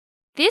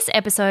This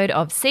episode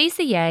of Seize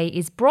the Yay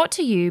is brought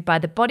to you by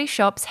The Body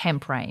Shop's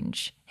hemp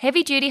range.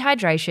 Heavy-duty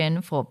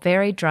hydration for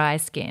very dry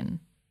skin.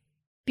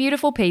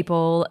 Beautiful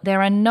people,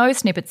 there are no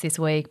snippets this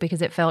week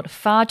because it felt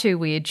far too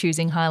weird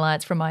choosing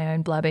highlights from my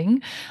own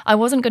blabbing. I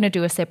wasn't going to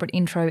do a separate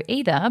intro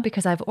either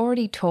because I've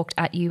already talked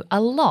at you a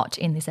lot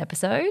in this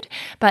episode,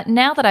 but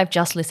now that I've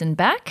just listened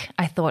back,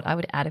 I thought I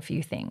would add a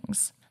few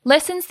things.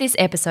 Lessons this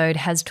episode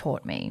has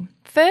taught me.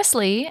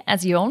 Firstly,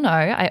 as you all know,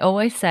 I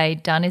always say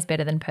done is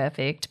better than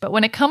perfect, but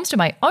when it comes to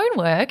my own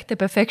work, the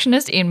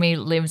perfectionist in me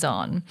lives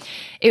on.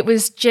 It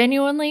was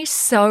genuinely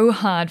so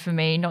hard for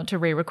me not to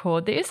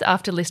re-record this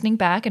after listening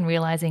back and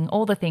realizing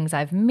all the things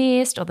I've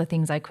missed, all the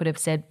things I could have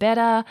said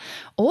better,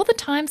 all the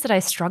times that I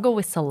struggle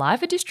with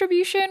saliva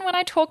distribution when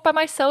I talk by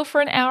myself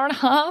for an hour and a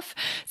half,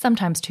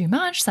 sometimes too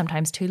much,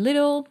 sometimes too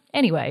little.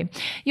 Anyway,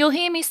 you'll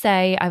hear me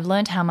say I've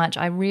learned how much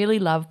I really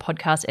love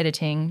podcast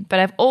editing,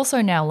 but I've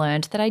also now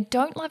learned that I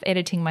don't love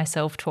editing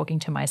myself talking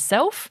to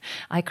myself.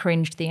 I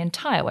cringed the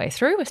entire way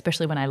through,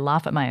 especially when I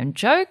laugh at my own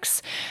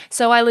jokes.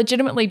 So I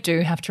legitimately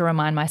do have to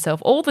remind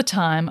myself all the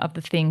time of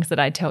the things that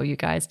I tell you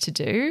guys to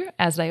do.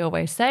 As they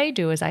always say,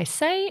 do as I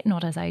say,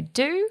 not as I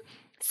do.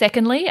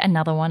 Secondly,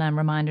 another one I'm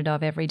reminded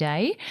of every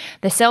day,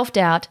 the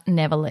self-doubt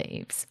never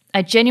leaves.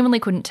 I genuinely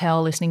couldn't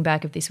tell listening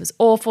back if this was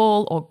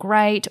awful or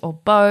great or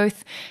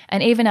both.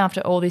 And even after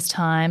all this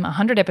time,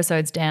 100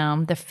 episodes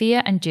down, the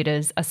fear and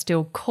jitters are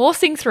still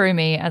coursing through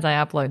me as I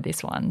upload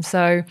this one.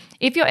 So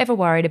if you're ever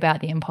worried about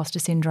the imposter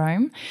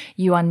syndrome,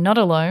 you are not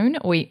alone.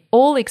 We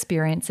all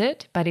experience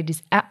it, but it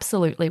is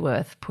absolutely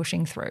worth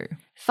pushing through.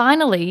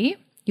 Finally,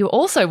 you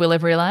also will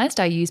have realised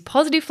I use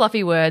positive,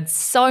 fluffy words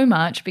so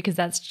much because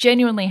that's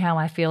genuinely how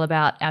I feel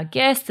about our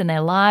guests and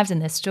their lives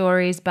and their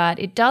stories, but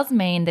it does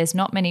mean there's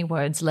not many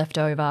words left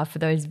over for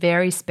those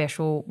very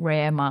special,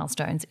 rare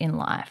milestones in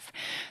life.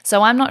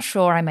 So I'm not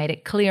sure I made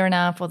it clear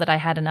enough or that I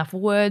had enough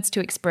words to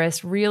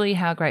express really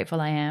how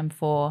grateful I am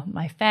for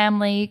my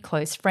family,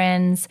 close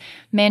friends,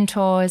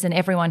 mentors, and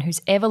everyone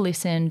who's ever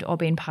listened or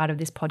been part of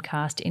this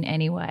podcast in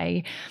any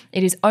way.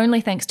 It is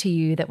only thanks to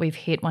you that we've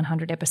hit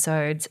 100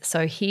 episodes,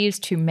 so here's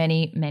to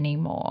many, many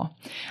more.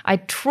 I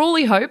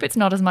truly hope it's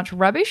not as much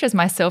rubbish as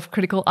my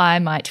self-critical eye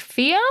might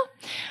fear.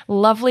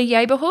 Lovely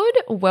Yayborhood,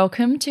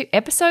 welcome to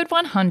episode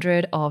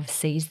 100 of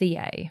Seize the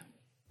Yay.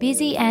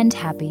 Busy and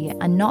happy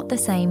are not the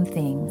same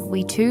thing.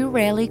 We too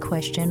rarely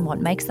question what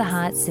makes the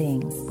heart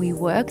sing. We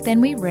work,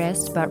 then we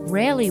rest, but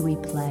rarely we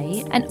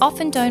play, and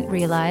often don't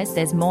realise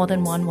there's more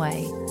than one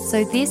way.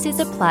 So this is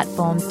a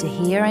platform to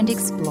hear and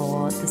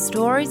explore the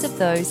stories of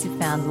those who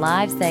found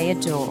lives they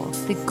adore.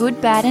 The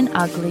good, bad and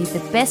ugly,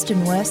 the best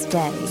and worst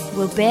day.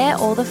 We'll bear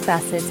all the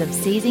facets of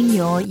seizing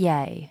your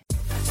yay.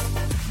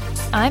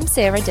 I'm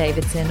Sarah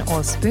Davidson,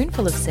 or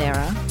Spoonful of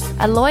Sarah,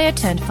 a lawyer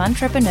turned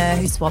funtrepreneur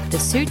who swapped the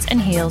suits and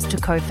heels to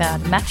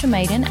co-found Matcha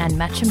Maiden and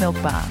Matcha Milk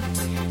Bar.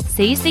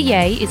 Seize the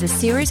Yay is a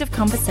series of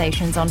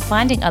conversations on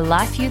finding a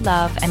life you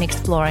love and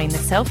exploring the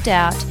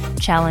self-doubt,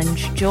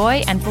 challenge,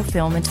 joy and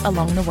fulfillment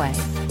along the way.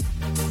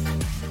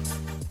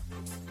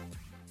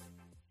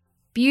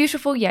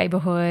 Beautiful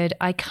Yayborhood,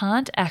 I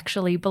can't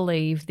actually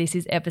believe this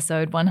is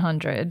episode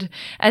 100.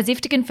 As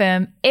if to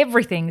confirm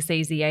everything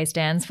Seize the Yay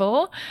stands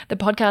for, the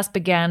podcast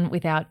began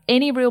without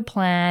any real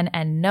plan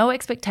and no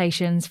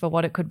expectations for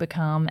what it could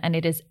become, and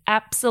it has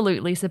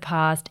absolutely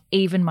surpassed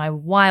even my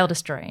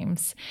wildest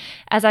dreams.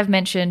 As I've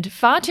mentioned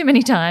far too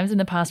many times in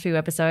the past few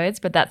episodes,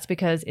 but that's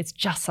because it's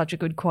just such a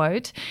good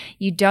quote,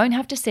 you don't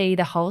have to see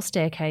the whole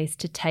staircase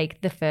to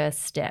take the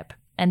first step.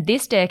 And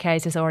this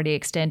staircase has already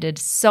extended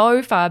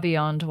so far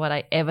beyond what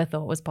I ever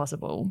thought was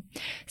possible.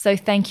 So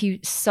thank you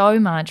so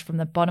much from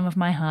the bottom of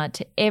my heart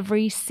to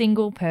every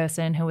single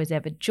person who has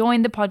ever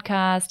joined the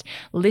podcast,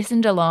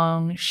 listened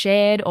along,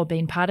 shared or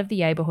been part of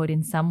the Yayborhood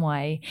in some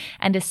way,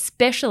 and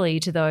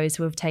especially to those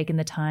who have taken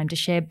the time to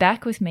share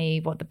back with me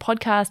what the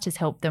podcast has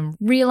helped them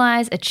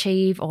realize,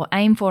 achieve or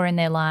aim for in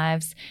their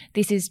lives.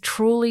 This is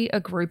truly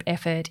a group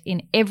effort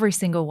in every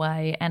single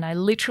way, and I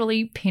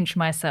literally pinch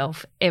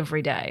myself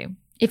every day.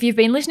 If you've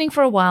been listening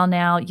for a while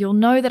now, you'll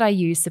know that I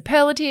use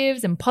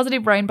superlatives and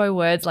positive rainbow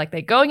words like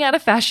they're going out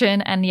of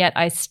fashion, and yet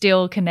I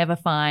still can never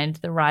find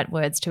the right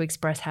words to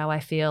express how I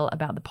feel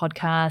about the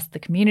podcast, the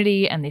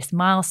community, and this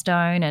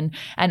milestone,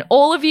 and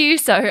all of you.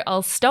 So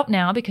I'll stop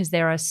now because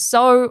there are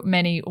so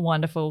many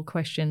wonderful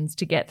questions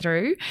to get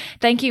through.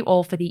 Thank you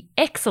all for the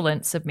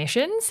excellent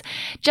submissions.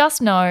 Just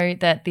know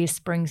that this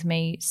brings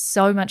me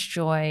so much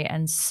joy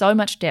and so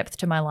much depth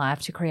to my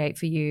life to create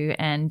for you,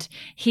 and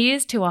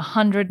here's to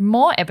 100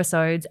 more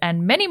episodes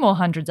and many more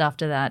hundreds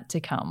after that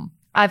to come.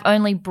 I've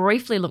only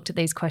briefly looked at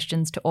these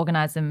questions to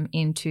organise them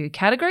into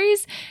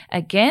categories.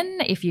 Again,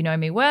 if you know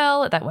me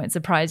well, that won't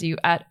surprise you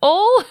at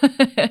all.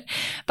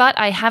 But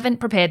I haven't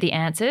prepared the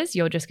answers.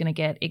 You're just going to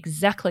get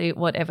exactly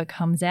whatever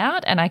comes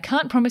out. And I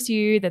can't promise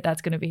you that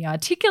that's going to be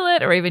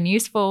articulate or even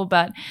useful,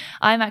 but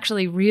I'm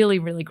actually really,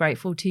 really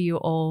grateful to you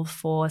all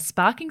for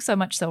sparking so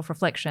much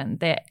self-reflection.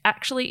 They're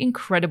actually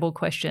incredible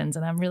questions,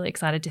 and I'm really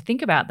excited to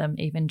think about them,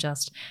 even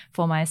just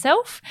for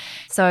myself.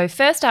 So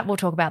first up, we'll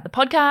talk about the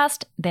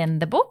podcast, then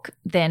the book,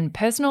 then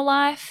personal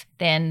life,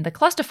 then the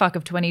clusterfuck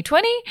of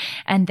 2020,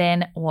 and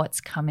then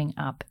what's coming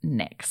up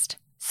next.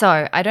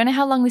 So I don't know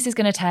how long this is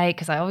going to take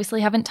because I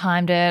obviously haven't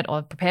timed it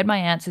or prepared my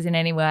answers in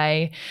any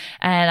way.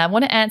 And I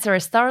want to answer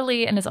as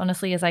thoroughly and as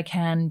honestly as I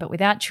can, but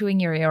without chewing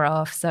your ear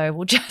off. So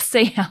we'll just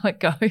see how it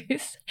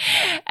goes.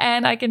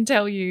 And I can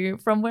tell you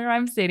from where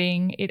I'm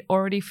sitting, it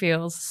already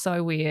feels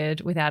so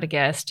weird without a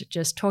guest,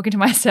 just talking to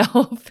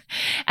myself.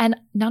 And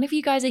none of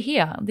you guys are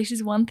here. This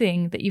is one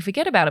thing that you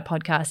forget about a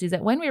podcast is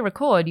that when we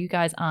record, you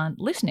guys aren't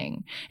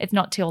listening. It's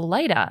not till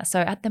later.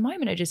 So at the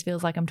moment, it just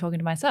feels like I'm talking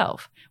to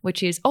myself,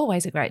 which is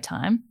always a great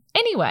time.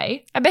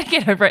 Anyway, I better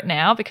get over it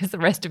now because the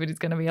rest of it is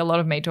going to be a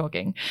lot of me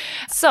talking.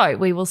 So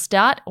we will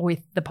start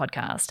with the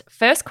podcast.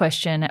 First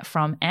question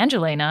from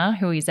Angelina,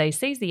 who is a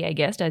Seize the A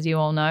guest, as you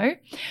all know.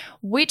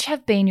 Which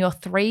have been your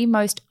 3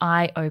 most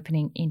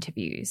eye-opening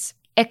interviews?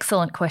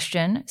 Excellent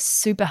question.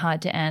 Super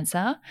hard to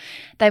answer.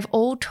 They've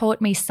all taught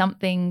me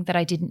something that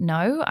I didn't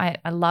know. I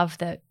love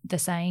the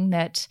saying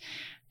that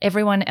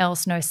everyone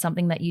else knows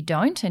something that you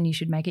don't, and you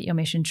should make it your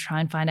mission to try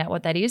and find out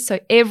what that is. So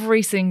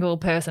every single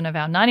person of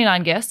our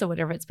 99 guests or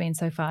whatever it's been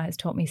so far has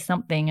taught me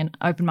something and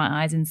opened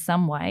my eyes in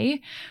some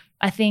way.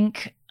 I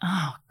think,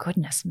 oh,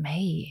 goodness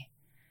me.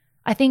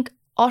 I think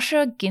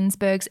Osher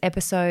Günsberg's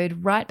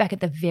episode right back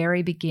at the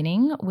very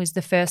beginning was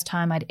the first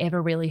time I'd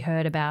ever really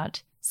heard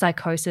about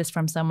psychosis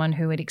from someone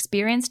who had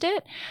experienced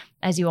it.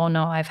 As you all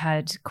know, I've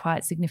had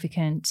quite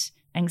significant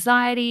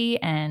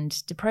anxiety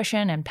and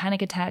depression and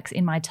panic attacks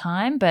in my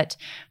time, but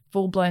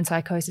full-blown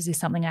psychosis is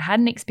something I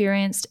hadn't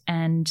experienced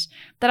and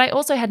that I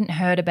also hadn't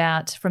heard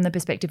about from the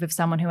perspective of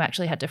someone who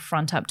actually had to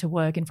front up to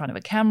work in front of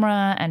a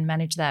camera and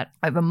manage that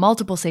over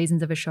multiple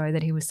seasons of a show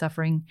that he was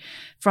suffering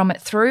from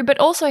it through, but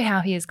also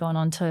how he has gone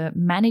on to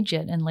manage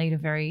it and lead a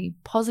very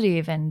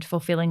positive and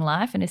fulfilling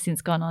life and has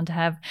since gone on to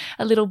have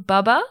a little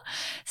bubba.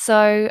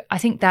 So I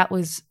think that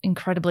was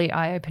incredibly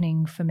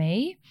eye-opening for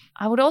me.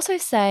 I would also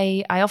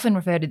say, I often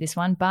refer to this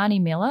one, Barney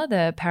Miller,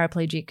 the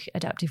paraplegic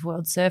adaptive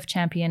world surf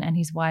champion, and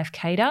his wife,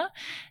 Kada.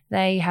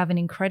 They have an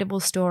incredible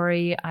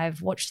story.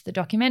 I've watched the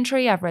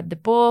documentary, I've read the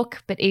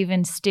book, but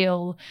even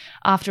still,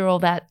 after all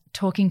that,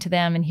 talking to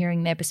them and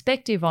hearing their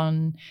perspective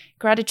on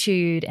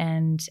gratitude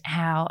and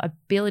how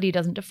ability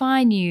doesn't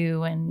define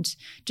you and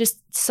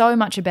just so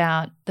much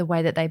about the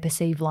way that they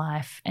perceive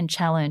life and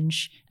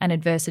challenge and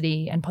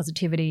adversity and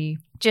positivity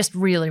just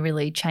really,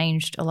 really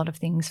changed a lot of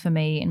things for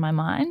me in my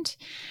mind.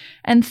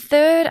 And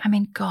third, I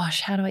mean,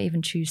 gosh, how do I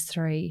even choose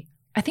 3?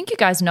 I think you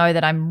guys know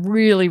that I'm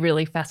really,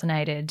 really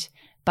fascinated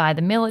by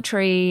the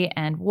military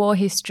and war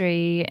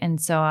history.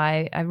 And so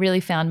I really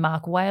found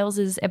Mark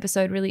Wales's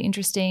episode really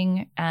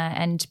interesting.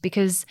 And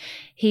because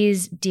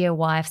his dear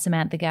wife,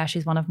 Samantha Gash,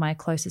 is one of my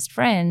closest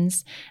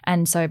friends,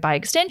 and so by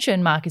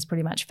extension, Mark is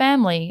pretty much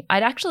family,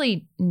 I'd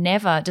actually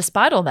never,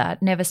 despite all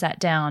that, never sat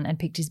down and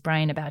picked his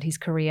brain about his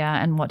career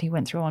and what he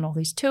went through on all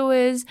these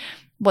tours,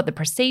 what the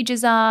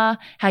procedures are,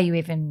 how you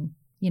even,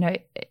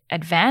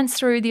 advance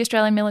through the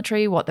Australian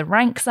military, what the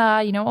ranks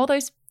are, all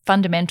those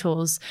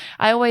fundamentals.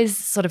 I always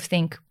sort of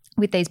think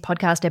with these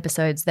podcast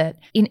episodes that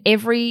in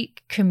every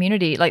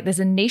community, like there's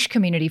a niche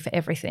community for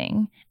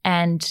everything.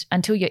 And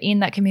until you're in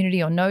that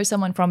community or know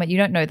someone from it, you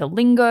don't know the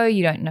lingo,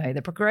 you don't know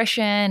the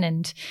progression.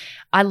 And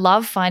I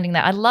love finding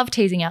that. I love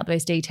teasing out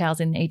those details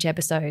in each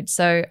episode.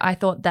 So I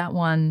thought that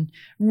one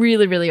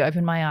really, really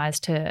opened my eyes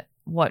to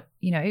what,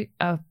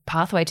 a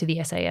pathway to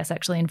the SAS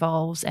actually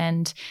involves.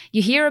 And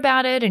you hear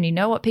about it and you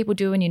know what people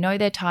do and you know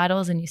their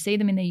titles and you see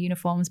them in their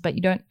uniforms, but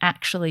you don't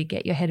actually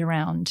get your head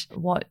around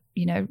what,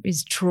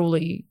 is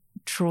truly,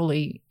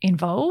 truly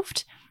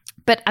involved.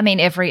 But I mean,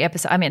 every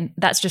episode,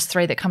 that's just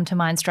 3 that come to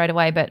mind straight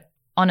away, but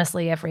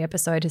honestly, every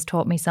episode has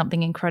taught me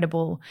something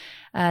incredible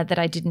that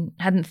I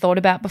hadn't thought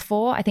about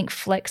before. I think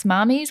Flex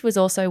Marmies was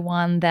also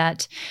one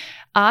that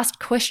asked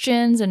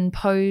questions and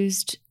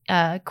posed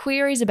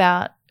queries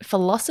about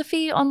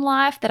philosophy on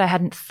life that I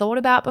hadn't thought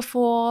about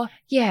before.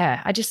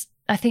 Yeah,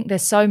 I think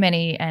there's so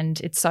many and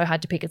it's so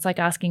hard to pick. It's like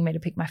asking me to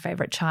pick my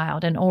favorite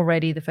child, and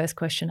already the first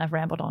question I've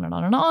rambled on and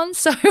on and on,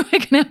 so we're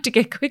going to have to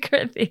get quicker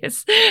at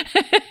this.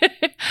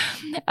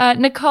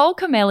 Nicole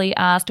Comelli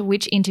asked,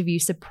 which interview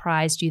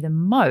surprised you the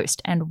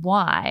most and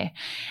why?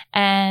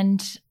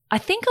 And I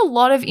think a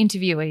lot of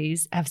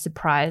interviewees have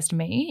surprised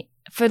me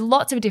for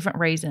lots of different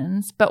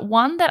reasons, but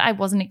one that I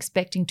wasn't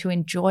expecting to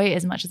enjoy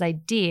as much as I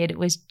did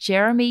was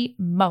Jeremy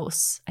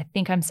Moos. I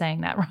think I'm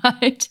saying that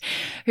right,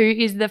 who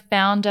is the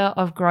founder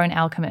of Grown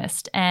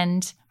Alchemist.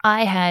 And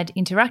I had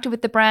interacted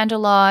with the brand a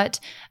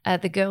lot.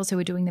 The girls who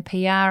were doing the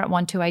PR at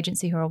 1-2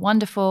 Agency, who are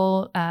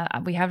wonderful,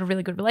 we have a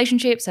really good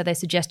relationship. So they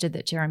suggested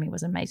that Jeremy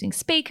was an amazing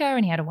speaker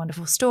and he had a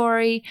wonderful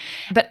story.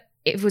 But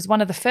it was one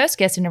of the first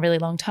guests in a really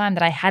long time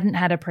that I hadn't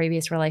had a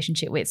previous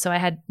relationship with. So I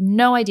had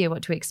no idea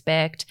what to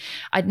expect.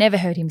 I'd never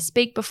heard him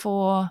speak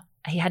before.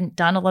 he hadn't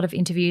done a lot of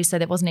interviews, so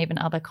there wasn't even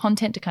other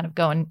content to kind of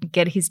go and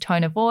get his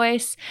tone of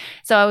voice.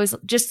 So I was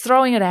just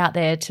throwing it out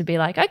there to be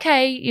like,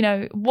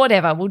 okay,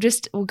 whatever,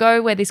 we'll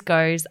go where this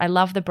goes. I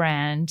love the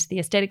brand. The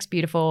aesthetic's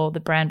beautiful. The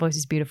brand voice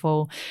is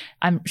beautiful.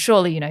 I'm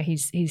surely,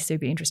 he's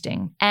super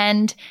interesting.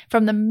 And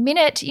from the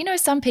minute,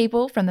 some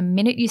people, from the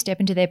minute you step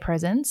into their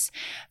presence,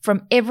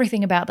 from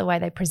everything about the way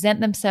they present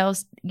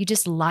themselves, you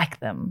just like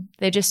them.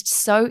 They're just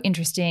so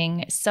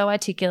interesting, so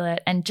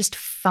articulate, and just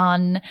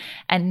fun.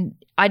 And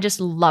I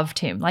just loved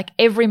him. Like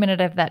every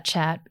minute of that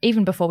chat,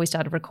 even before we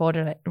started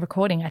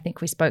recording, I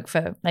think we spoke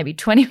for maybe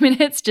 20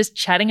 minutes just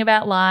chatting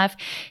about life.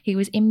 He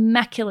was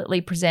immaculately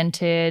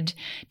presented,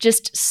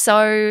 just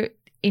so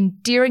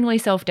endearingly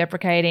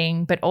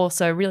self-deprecating, but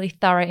also really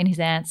thorough in his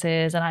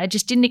answers. And I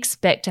just didn't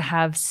expect to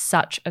have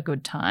such a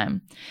good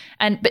time.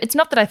 But it's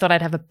not that I thought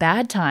I'd have a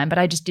bad time, but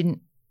I just didn't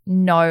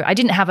know. I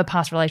didn't have a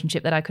past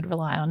relationship that I could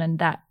rely on, and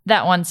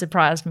that one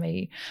surprised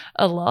me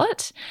a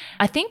lot.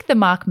 I think the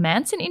Mark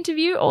Manson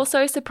interview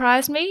also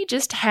surprised me,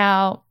 just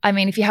how,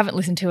 if you haven't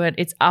listened to it,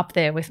 it's up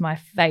there with my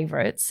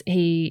favorites.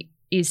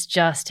 He's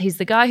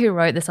the guy who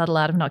wrote The Subtle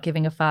Art of Not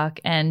Giving a Fuck,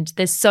 and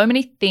there's so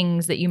many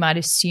things that you might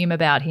assume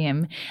about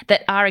him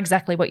that are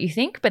exactly what you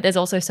think, but there's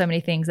also so many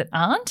things that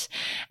aren't.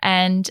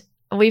 And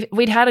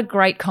we'd had a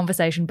great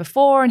conversation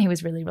before, and he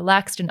was really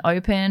relaxed and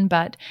open,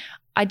 but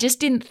I just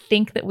didn't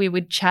think that we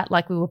would chat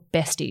like we were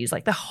besties.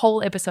 Like the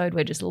whole episode,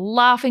 we're just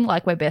laughing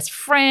like we're best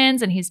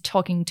friends, and he's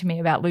talking to me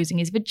about losing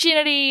his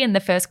virginity. And the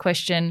first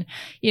question,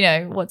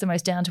 what's the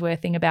most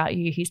down-to-earth thing about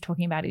you? He's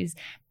talking about his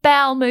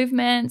bowel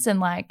movements.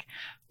 And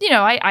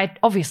I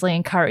obviously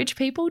encourage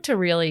people to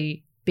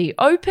really be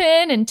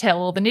open and tell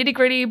all the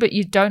nitty-gritty, but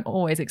you don't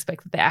always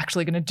expect that they're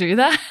actually going to do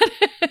that.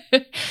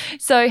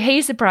 So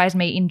he surprised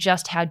me in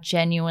just how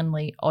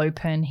genuinely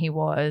open he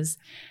was.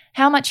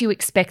 How much you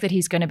expect that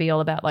he's going to be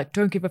all about like,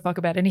 don't give a fuck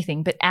about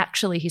anything. But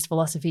actually his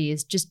philosophy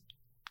is just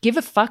give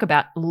a fuck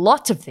about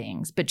lots of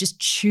things, but just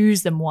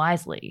choose them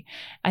wisely.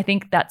 I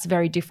think that's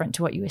very different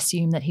to what you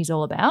assume that he's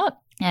all about.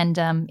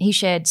 And he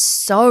shared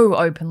so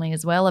openly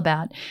as well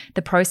about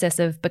the process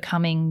of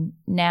becoming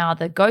now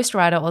the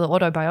ghostwriter or the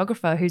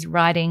autobiographer who's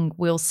writing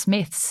Will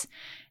Smith's,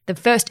 the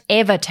first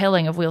ever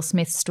telling of Will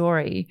Smith's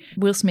story.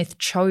 Will Smith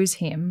chose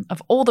him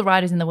of all the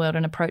writers in the world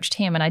and approached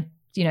him. And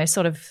I,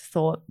 sort of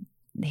thought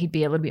he'd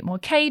be a little bit more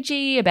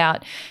cagey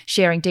about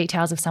sharing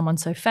details of someone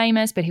so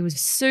famous, but he was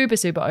super,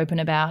 super open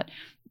about,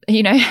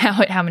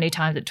 how many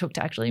times it took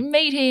to actually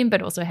meet him,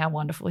 but also how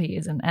wonderful he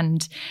is.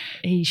 And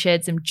he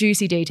shared some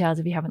juicy details,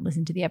 if you haven't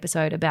listened to the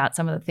episode, about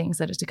some of the things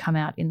that are to come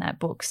out in that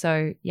book.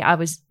 So yeah, I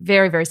was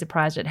very, very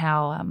surprised at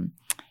how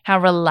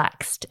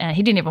relaxed.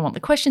 He didn't even want the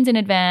questions in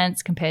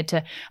advance compared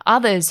to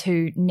others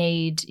who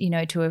need,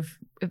 to have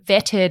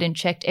vetted and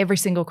checked every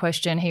single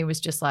question. He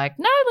was just like,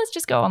 no, let's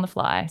just go on the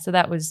fly. So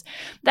that was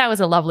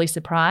a lovely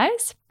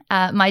surprise.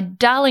 My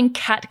darling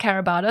Kat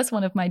Karabatos,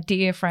 one of my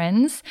dear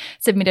friends,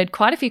 submitted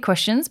quite a few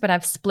questions, but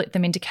I've split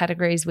them into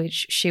categories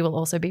which she will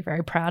also be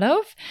very proud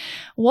of.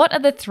 What are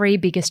the 3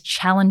 biggest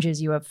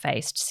challenges you have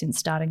faced since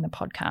starting the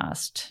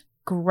podcast?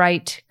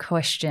 Great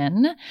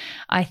question.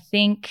 I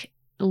think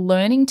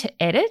learning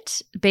to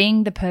edit,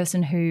 being the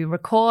person who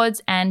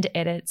records and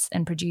edits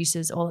and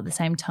produces all at the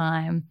same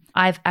time,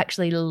 I've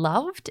actually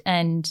loved.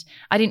 And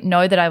I didn't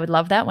know that I would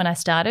love that when I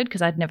started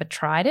because I'd never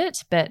tried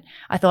it. But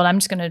I thought I'm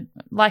just going to,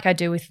 like I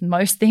do with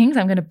most things,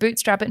 I'm going to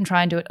bootstrap it and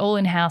try and do it all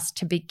in-house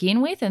to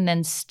begin with. And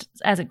then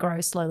as it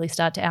grows, slowly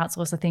start to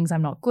outsource the things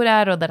I'm not good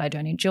at or that I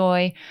don't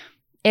enjoy.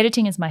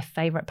 Editing is my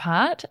favorite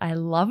part. I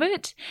love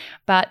it.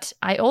 But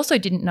I also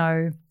didn't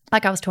know,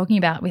 like I was talking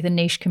about with a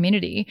niche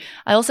community,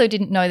 I also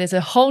didn't know there's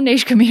a whole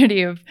niche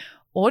community of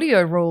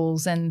audio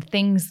rules and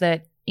things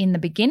that in the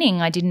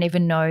beginning I didn't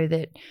even know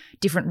that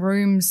different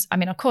rooms,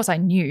 of course I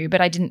knew,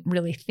 but I didn't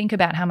really think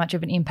about how much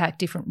of an impact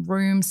different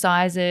room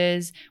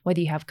sizes,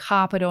 whether you have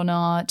carpet or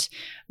not,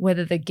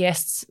 whether the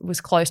guests was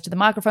close to the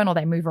microphone or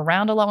they move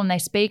around a lot when they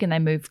speak and they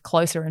move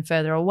closer and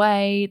further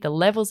away, the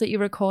levels that you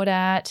record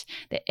at,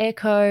 the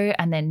echo,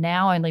 and then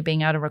now only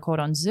being able to record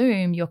on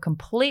Zoom, you're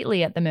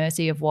completely at the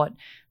mercy of what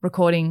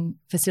recording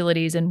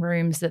facilities and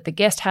rooms that the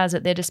guest has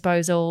at their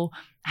disposal,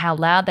 how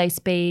loud they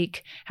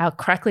speak, how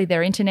crackly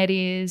their internet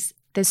is.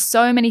 There's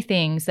so many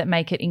things that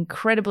make it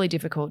incredibly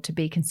difficult to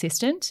be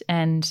consistent.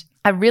 And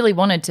I really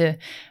wanted to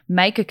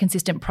make a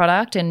consistent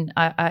product. And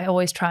I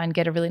always try and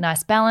get a really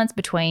nice balance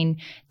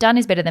between done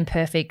is better than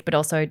perfect, but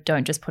also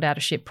don't just put out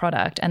a shit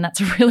product. And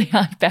that's a really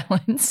hard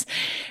balance.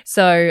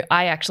 So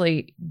I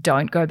actually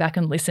don't go back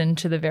and listen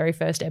to the very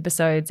first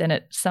episodes. And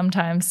it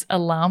sometimes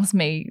alarms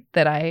me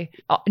that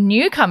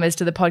newcomers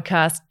to the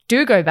podcast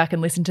do go back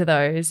and listen to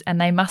those, and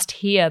they must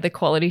hear the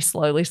quality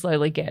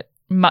slowly get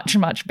much,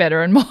 much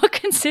better and more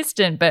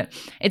consistent. But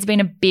it's been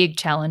a big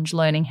challenge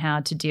learning how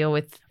to deal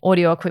with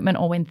audio equipment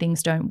or when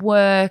things don't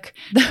work.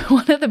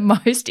 One of the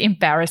most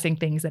embarrassing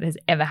things that has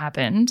ever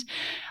happened,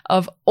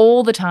 of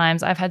all the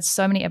times I've had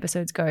so many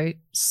episodes go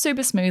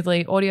super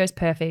smoothly, audio's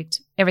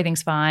perfect,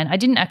 everything's fine. I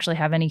didn't actually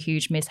have any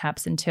huge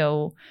mishaps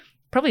until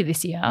probably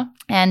this year.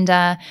 And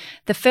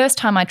the first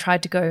time I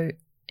tried to go,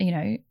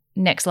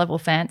 next level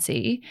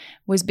fancy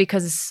was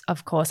because,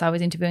 of course, I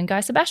was interviewing Guy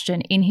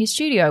Sebastian in his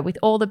studio with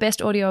all the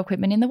best audio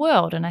equipment in the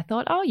world. And I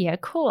thought, oh, yeah,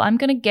 cool. I'm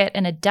going to get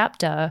an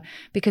adapter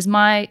because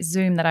my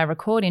Zoom that I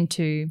record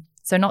into,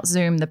 so not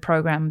Zoom, the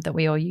program that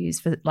we all use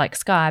for like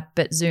Skype,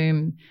 but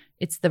Zoom,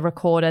 it's the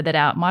recorder that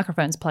our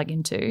microphones plug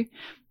into.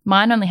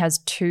 Mine only has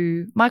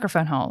 2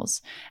 microphone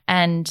holes,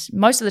 and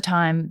most of the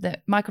time the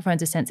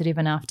microphones are sensitive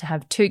enough to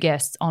have 2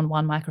 guests on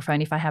one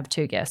microphone if I have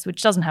 2 guests,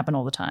 which doesn't happen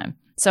all the time.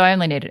 So I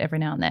only need it every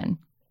now and then.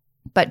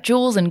 But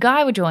Jules and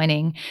Guy were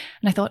joining,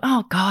 and I thought,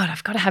 oh God,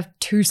 I've got to have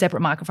 2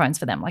 separate microphones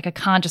for them. Like I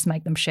can't just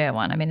make them share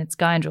one. I mean, it's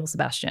Guy and Jules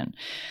Sebastian.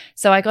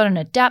 So I got an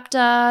adapter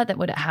that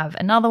would have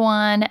another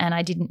one, and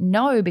I didn't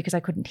know because I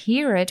couldn't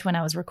hear it when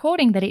I was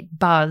recording that it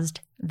buzzed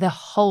the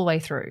whole way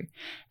through.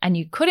 And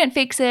you couldn't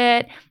fix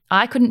it.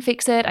 I couldn't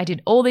fix it. I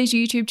did all these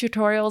YouTube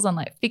tutorials on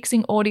like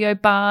fixing audio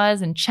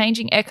bars and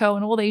changing echo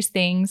and all these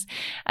things.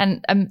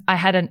 And I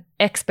had an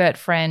expert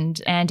friend,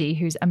 Andy,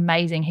 who's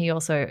amazing. He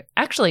also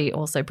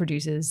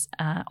produces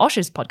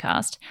Osh's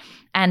podcast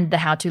and the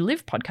How to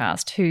Live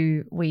podcast,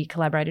 who we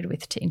collaborated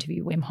with to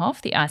interview Wim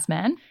Hof, the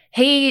Iceman.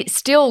 He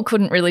still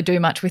couldn't really do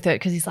much with it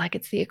because he's like,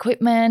 it's the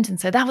equipment.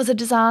 And so that was a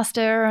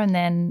disaster. And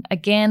then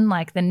again,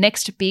 like the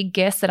next big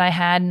guest that I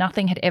had,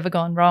 nothing had ever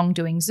gone wrong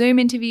doing Zoom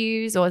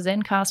interviews or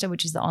Zencastr,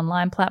 which is the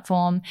online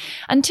platform,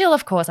 until,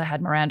 of course, I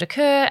had Miranda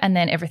Kerr, and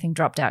then everything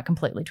dropped out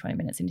completely 20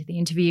 minutes into the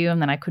interview,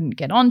 and then I couldn't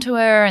get onto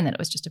her, and then it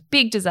was just a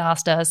big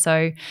disaster.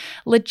 So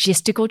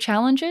logistical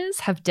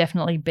challenges have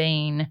definitely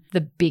been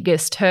the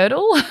biggest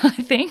hurdle, I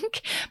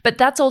think. But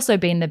that's also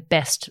been the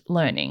best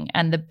learning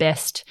and the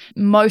best,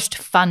 most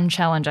fun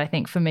challenge, I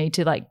think, for me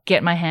to like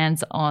get my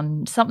hands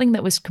on something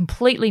that was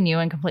completely new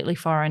and completely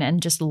foreign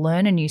and just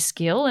learn a new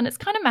skill. And it's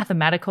kind of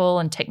mathematical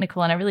and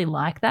technical, and I really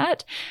like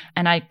that.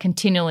 And I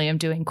continually am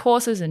doing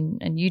courses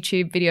and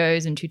YouTube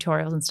videos and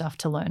tutorials and stuff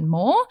to learn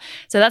more.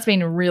 So that's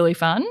been really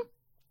fun.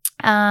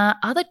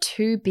 Other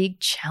 2 big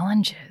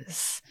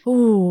challenges.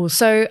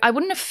 So I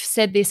wouldn't have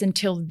said this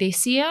until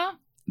this year,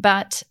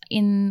 but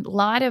in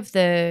light of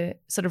the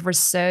sort of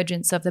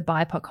resurgence of the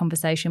BIPOC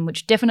conversation,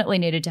 which definitely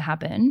needed to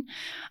happen,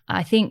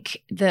 I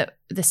think the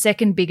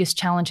second biggest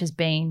challenge has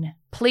been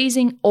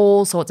pleasing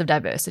all sorts of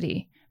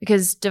diversity.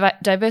 Because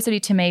diversity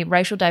to me,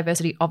 racial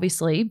diversity,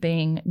 obviously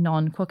being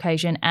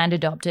non-Caucasian and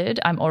adopted,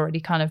 I'm already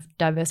kind of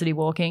diversity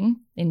walking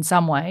in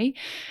some way.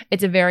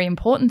 It's a very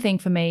important thing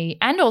for me.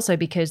 And also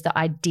because the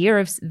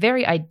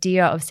very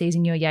idea of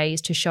seizing your yay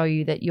is to show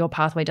you that your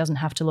pathway doesn't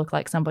have to look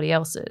like somebody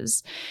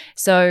else's.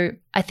 So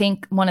I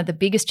think one of the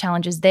biggest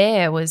challenges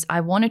there was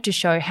I wanted to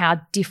show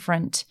how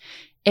different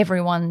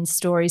everyone's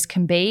stories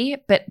can be,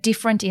 but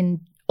different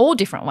in all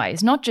different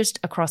ways, not just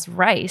across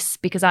race,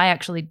 because I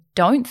actually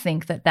don't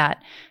think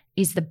that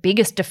is the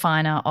biggest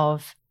definer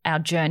of our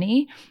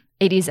journey.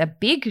 It is a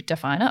big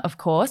definer, of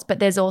course, but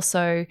there's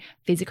also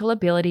physical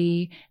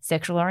ability,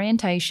 sexual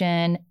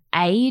orientation,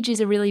 age is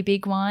a really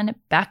big one,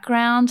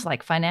 background,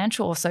 like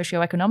financial or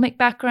socioeconomic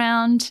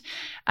background,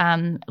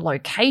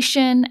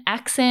 location,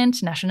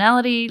 accent,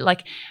 nationality,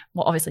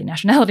 obviously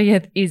nationality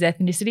is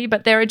ethnicity,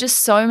 but there are just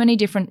so many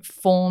different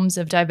forms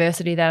of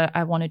diversity that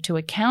I wanted to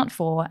account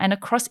for. And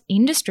across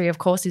industry, of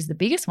course, is the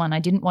biggest one. I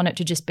didn't want it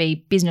to just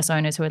be business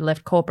owners who had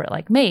left corporate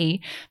like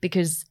me,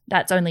 because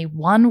that's only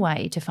one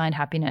way to find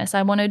happiness.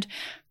 I wanted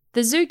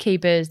the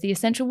zookeepers, the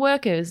essential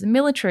workers, the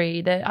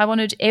military, I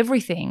wanted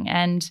everything.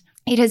 And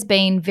it has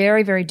been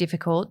very, very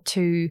difficult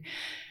to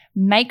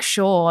make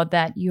sure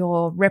that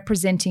you're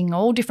representing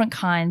all different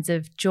kinds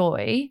of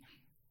joy,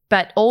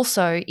 but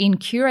also in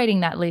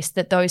curating that list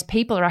that those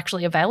people are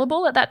actually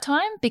available at that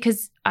time.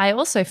 Because I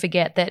also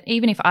forget that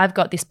even if I've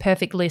got this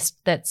perfect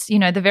list that's,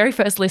 the very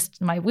first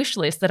list, my wish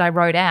list that I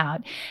wrote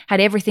out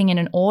had everything in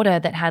an order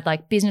that had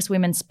like business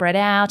women spread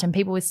out and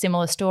people with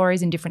similar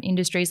stories in different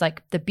industries,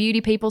 like the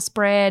beauty people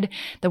spread,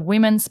 the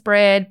women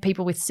spread,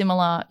 people with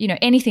similar,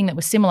 anything that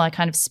was similar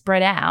kind of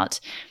spread out.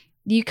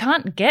 You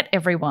can't get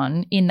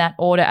everyone in that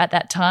order at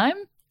that time.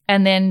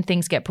 And then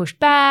things get pushed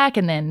back,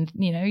 and then,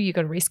 you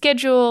got to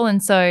reschedule.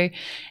 And so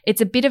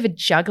it's a bit of a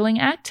juggling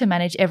act to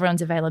manage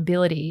everyone's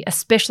availability,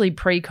 especially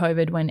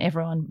pre-COVID when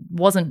everyone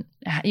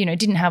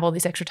didn't have all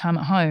this extra time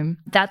at home.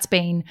 That's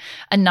been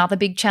another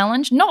big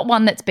challenge. Not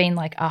one that's been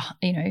like,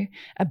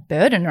 a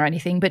burden or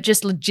anything, but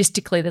just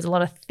logistically, there's a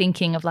lot of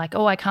thinking of like,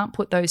 I can't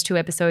put those 2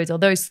 episodes or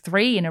those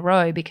 3 in a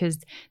row because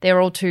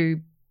they're all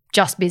too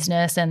just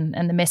business and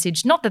the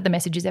message, not that the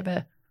message is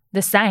ever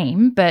the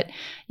same, but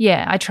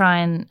yeah, I try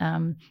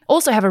and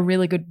also have a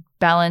really good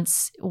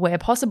balance where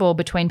possible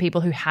between people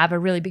who have a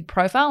really big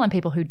profile and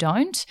people who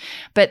don't.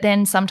 But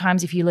then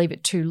sometimes if you leave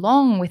it too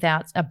long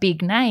without a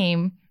big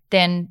name,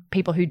 then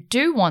people who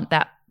do want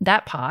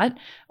that part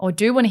or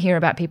do want to hear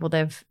about people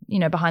they've,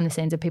 behind the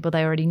scenes of people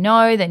they already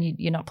know, then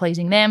you're not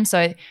pleasing them.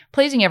 So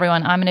pleasing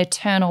everyone, I'm an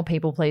eternal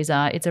people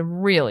pleaser. It's a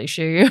real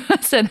issue.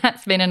 So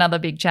that's been another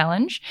big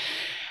challenge.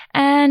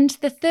 And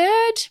the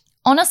third,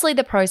 honestly,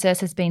 the process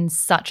has been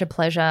such a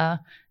pleasure.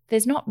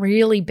 There's not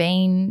really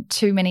been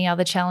too many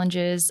other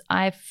challenges.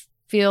 I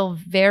feel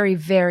very,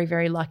 very,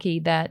 very lucky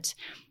that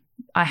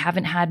I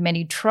haven't had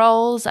many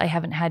trolls. I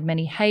haven't had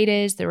many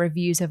haters. The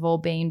reviews have all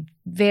been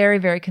very,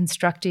 very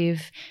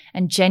constructive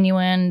and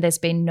genuine. There's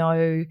been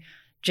no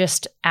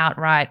just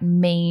outright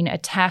mean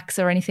attacks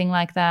or anything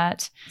like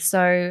that.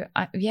 So,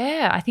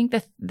 I think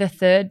the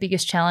third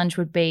biggest challenge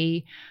would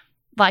be,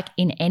 like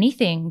in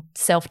anything,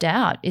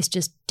 self-doubt is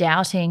just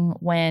doubting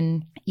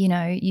when,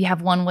 you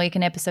have 1 week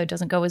an episode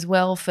doesn't go as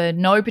well for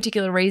no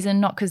particular reason,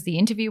 not because the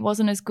interview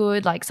wasn't as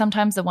good. Like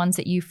sometimes the ones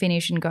that you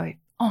finish and go,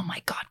 oh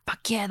my God,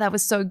 fuck yeah, that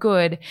was so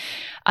good,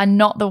 are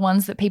not the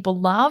ones that people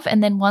love.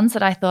 And then ones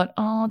that I thought,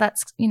 oh,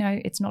 that's,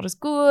 it's not as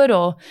good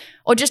or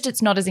just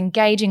it's not as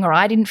engaging or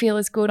I didn't feel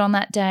as good on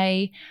that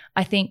day.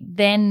 I think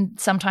then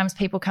sometimes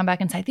people come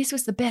back and say, this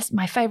was the best,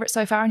 my favorite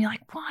so far. And you're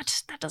like,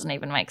 what? That doesn't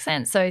even make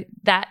sense. So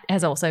that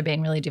has also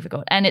been really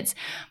difficult. And it's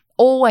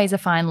always a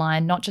fine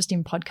line, not just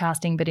in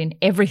podcasting, but in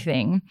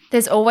everything.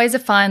 There's always a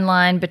fine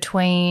line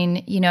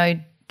between,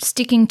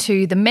 sticking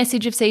to the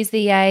message of Seize the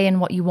Yay and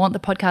what you want the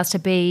podcast to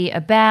be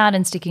about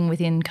and sticking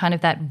within kind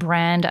of that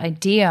brand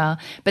idea,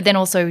 but then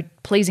also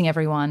pleasing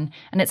everyone.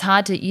 And it's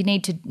hard you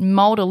need to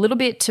mold a little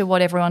bit to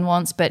what everyone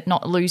wants, but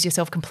not lose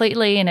yourself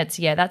completely. And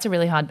that's a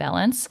really hard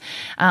balance.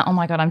 Oh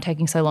my God, I'm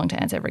taking so long to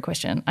answer every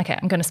question. Okay,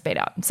 I'm going to speed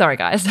up. Sorry,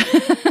 guys.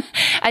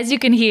 As you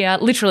can hear,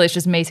 literally it's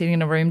just me sitting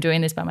in a room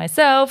doing this by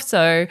myself.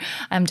 So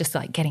I'm just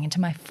like getting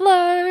into my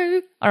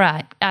flow. All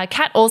right.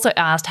 Kat also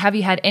asked, have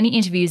you had any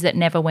interviews that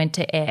never went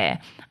to air?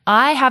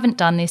 I haven't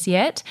done this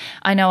yet.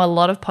 I know a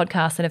lot of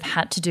podcasts that have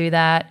had to do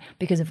that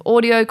because of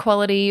audio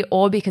quality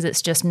or because it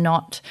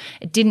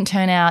didn't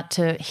turn out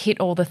to hit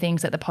all the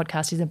things that the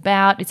podcast is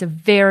about. It's a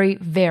very,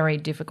 very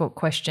difficult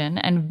question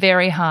and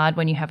very hard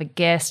when you have a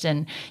guest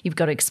and you've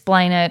got to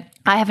explain it.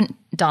 I haven't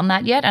done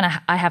that yet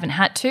and I haven't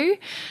had to.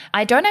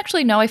 I don't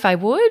actually know if I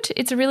would.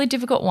 It's a really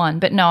difficult one,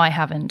 but no, I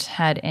haven't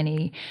had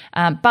any.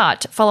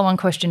 But follow-on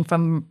question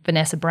from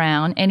Vanessa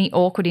Brown, any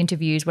awkward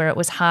interviews where it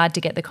was hard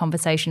to get the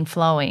conversation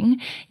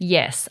flowing?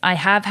 Yes, I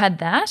have had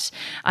that.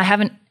 I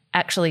haven't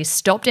actually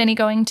stopped any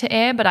going to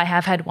air, but I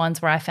have had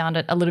ones where I found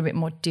it a little bit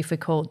more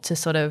difficult to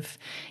sort of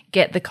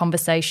get the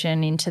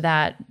conversation into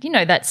that,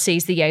 that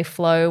Seize the Yay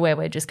flow where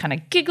we're just kind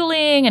of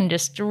giggling and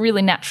just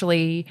really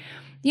naturally,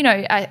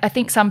 I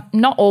think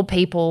not all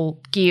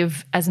people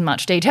give as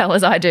much detail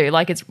as I do.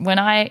 Like it's when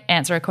I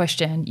answer a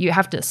question, you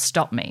have to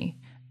stop me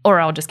or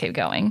I'll just keep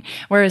going.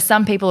 Whereas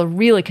some people are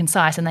really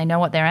concise and they know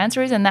what their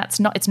answer is, and it's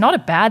not a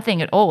bad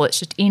thing at all. It's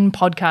just in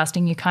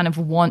podcasting you kind of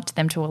want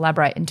them to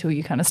elaborate until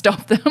you kind of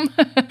stop them.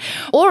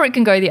 Or it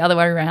can go the other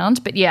way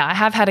around. But yeah, I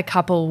have had a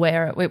couple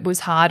where it was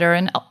harder,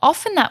 and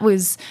often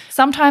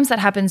sometimes that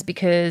happens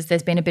because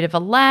there's been a bit of a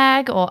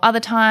lag, or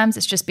other times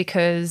it's just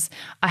because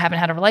I haven't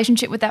had a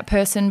relationship with that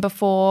person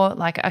before.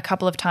 Like a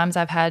couple of times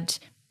I've had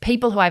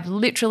people who I've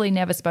literally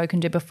never spoken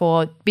to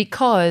before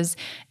because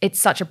it's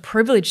such a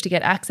privilege to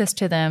get access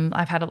to them.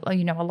 I've had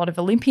a lot of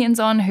Olympians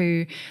on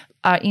who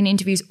are in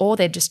interviews, or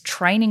they're just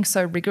training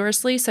so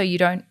rigorously so you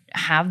don't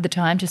have the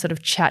time to sort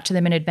of chat to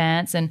them in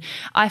advance. And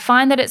I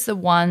find that it's the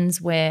ones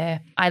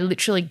where I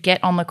literally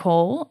get on the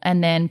call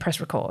and then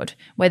press record,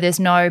 where there's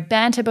no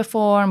banter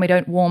before and we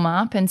don't warm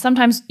up. And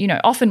sometimes,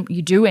 often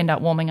you do end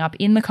up warming up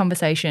in the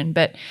conversation,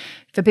 but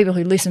for people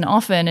who listen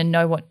often and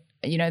know what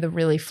the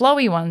really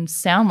flowy ones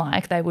sound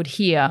like, they would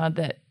hear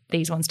that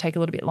these ones take a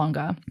little bit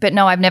longer. But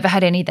no, I've never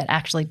had any that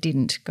actually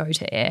didn't go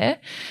to air.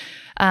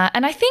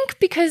 And I think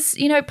because,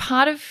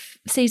 part of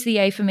Seize the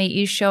Yay for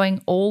me is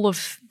showing all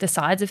of the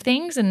sides of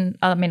things. And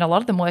I mean, a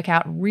lot of them work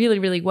out really,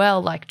 really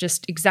well, like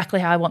just exactly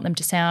how I want them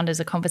to sound as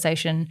a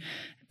conversation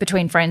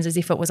between friends as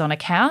if it was on a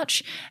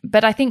couch.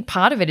 But I think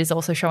part of it is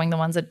also showing the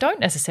ones that don't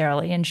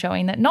necessarily, and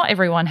showing that not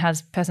everyone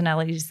has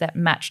personalities that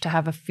match to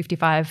have a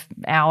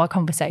 55-hour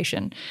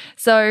conversation.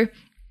 So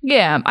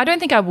yeah, I don't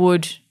think I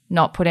would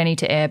not put any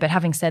to air. But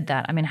having said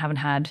that, I haven't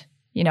had,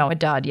 a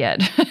dud yet.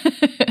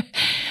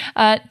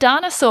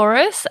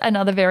 Danasaurus,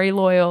 another very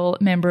loyal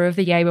member of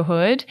the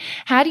Yayborhood.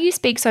 How do you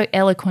speak so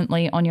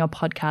eloquently on your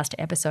podcast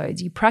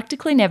episodes? You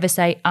practically never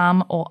say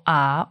or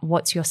ah.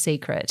 What's your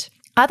secret?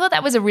 I thought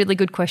that was a really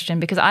good question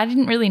because I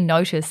didn't really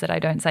notice that I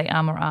don't say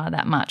or ah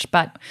that much.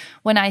 But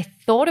when I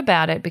thought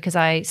about it, because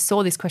I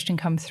saw this question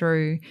come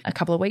through a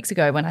couple of weeks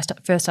ago when I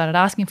first started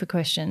asking for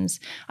questions,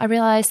 I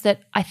realised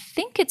that I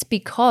think it's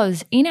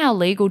because in our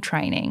legal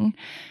training,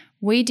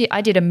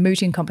 I did a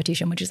mooting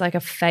competition, which is like a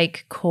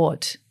fake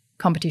court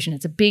competition.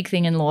 It's a big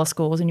thing in law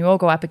schools and you all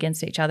go up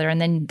against each other,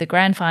 and then the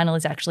grand final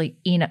is actually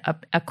in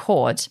a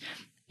court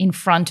in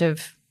front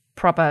of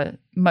proper,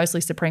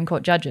 mostly Supreme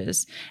Court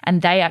judges,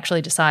 and they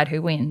actually decide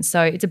who wins.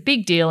 So it's a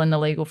big deal in the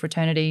legal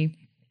fraternity.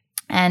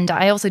 And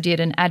I also did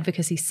an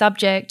advocacy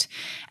subject,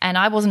 and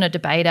I wasn't a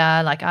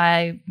debater. Like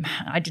I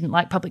didn't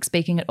like public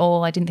speaking at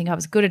all. I didn't think I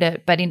was good at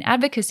it. But in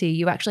advocacy,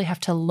 you actually have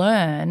to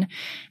learn,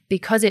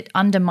 because it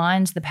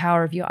undermines the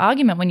power of your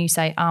argument when you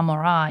say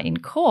or ah in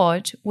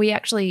court. We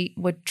actually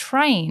were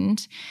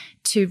trained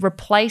to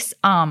replace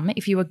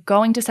if you were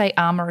going to say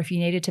or if you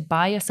needed to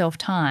buy yourself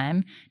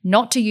time,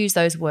 not to use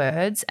those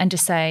words and to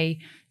say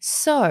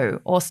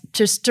so, or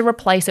just to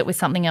replace it with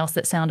something else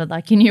that sounded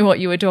like you knew what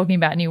you were talking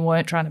about and you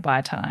weren't trying to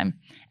buy time.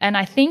 And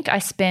I think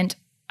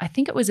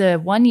it was a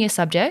 1-year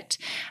subject,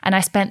 and I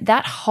spent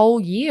that whole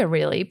year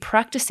really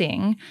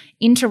practicing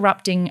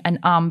interrupting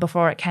an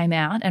before it came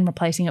out and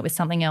replacing it with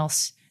something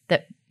else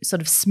that sort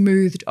of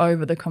smoothed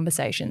over the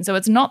conversation. So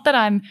it's not that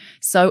I'm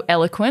so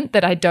eloquent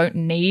that I don't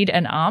need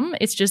an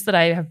it's just that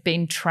I have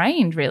been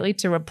trained really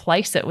to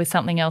replace it with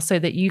something else so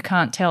that you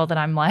can't tell that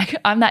I'm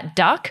that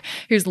duck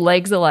whose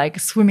legs are like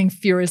swimming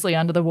furiously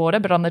under the water,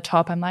 but on the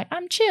top I'm like,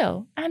 I'm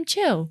chill.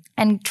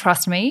 And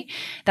trust me,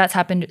 that's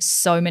happened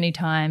so many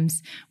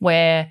times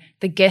where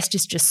the guest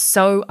is just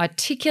so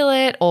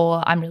articulate,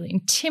 or I'm really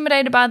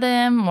intimidated by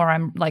them, or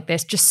I'm like, they're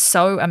just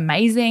so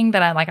amazing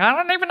that I'm like, I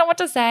don't even know what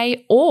to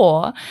say.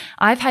 Or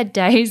I've had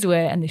days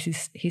where, and this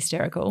is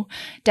hysterical,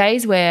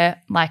 days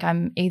where like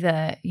I'm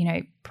either,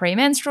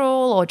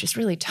 premenstrual or just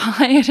really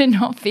tired and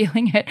not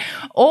feeling it,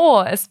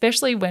 or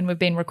especially when we've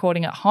been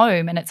recording at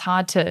home and it's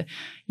hard to,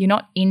 you're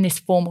not in this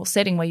formal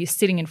setting where you're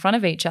sitting in front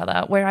of each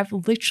other, where I've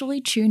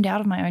literally tuned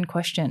out of my own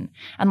question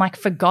and like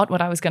forgot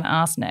what I was going to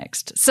ask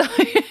next. So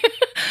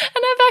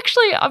and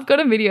I've got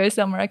a video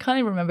somewhere, I can't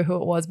even remember who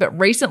it was, but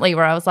recently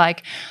where I was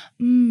like,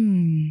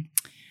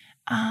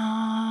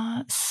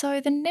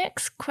 so the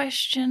next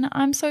question,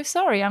 I'm so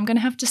sorry, I'm going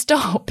to have to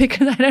stop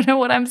because I don't know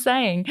what I'm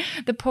saying.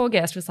 The poor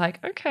guest was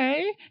like,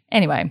 okay.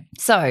 Anyway,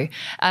 so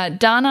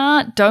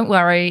Dana, don't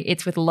worry,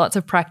 it's with lots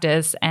of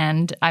practice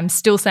and I'm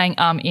still saying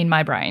in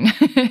my brain.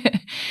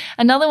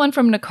 Another one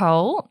from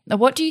Nicole.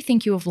 What do you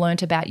think you have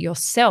learnt about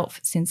yourself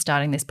since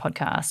starting this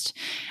podcast?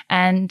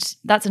 And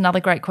that's another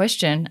great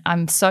question.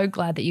 I'm so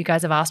glad that you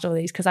guys have asked all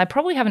these because I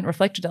probably haven't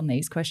reflected on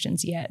these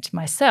questions yet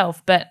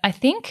myself, but I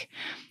think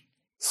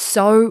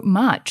so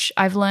much.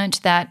 I've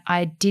learnt that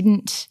I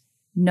didn't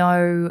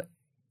know,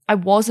 I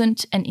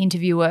wasn't an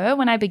interviewer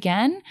when I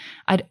began.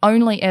 I'd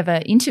only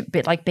ever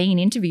been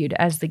interviewed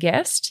as the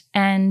guest.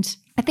 And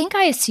I think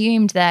I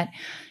assumed that,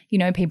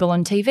 people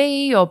on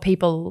TV or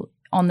people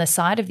on the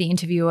side of the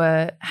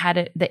interviewer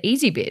had the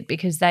easy bit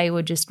because they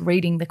were just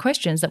reading the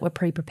questions that were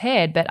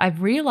pre-prepared. But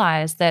I've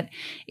realized that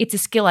it's a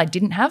skill I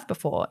didn't have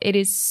before. It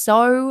is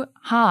so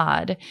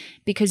hard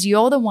because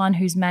you're the one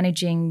who's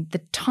managing the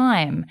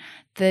time.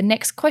 The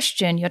next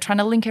question, you're trying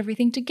to link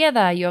everything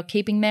together. You're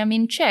keeping them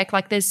in check.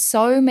 Like there's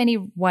so many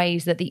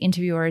ways that the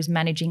interviewer is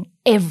managing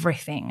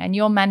everything, and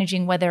you're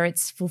managing whether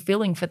it's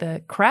fulfilling for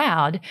the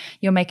crowd.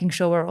 You're making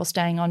sure we're all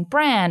staying on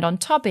brand, on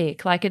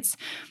topic. Like it's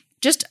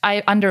just,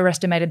 I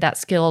underestimated that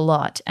skill a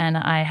lot, and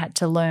I had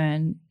to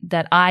learn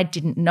that I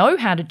didn't know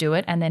how to do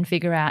it and then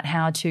figure out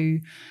how to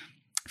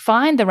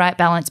find the right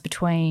balance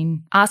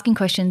between asking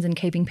questions and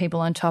keeping people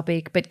on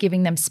topic, but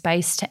giving them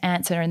space to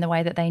answer in the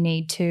way that they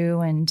need to.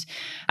 And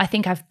I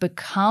think I've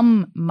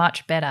become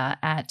much better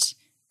at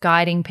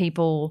guiding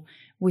people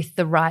with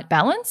the right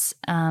balance.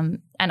 And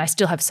I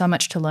still have so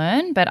much to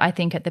learn, but I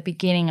think at the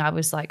beginning I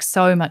was like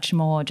so much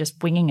more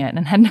just winging it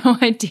and had no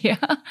idea.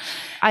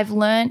 I've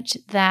learned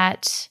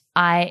that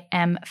I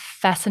am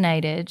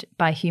fascinated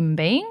by human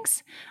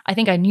beings. I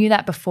think I knew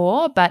that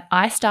before, but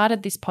I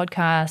started this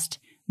podcast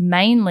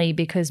mainly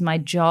because my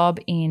job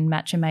in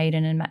Matcha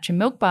Maiden and Matcha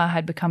Milk Bar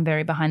had become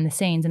very behind the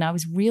scenes, and I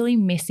was really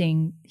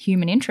missing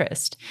human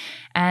interest.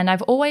 And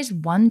I've always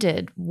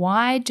wondered,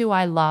 why do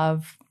I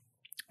love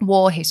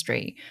war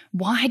history?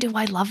 Why do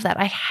I love that?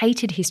 I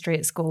hated history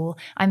at school.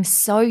 I'm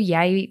so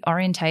yay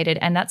orientated,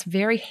 and that's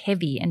very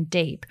heavy and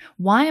deep.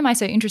 Why am I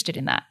so interested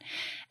in that?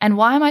 And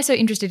why am I so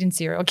interested in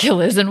serial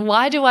killers? And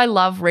why do I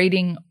love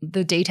reading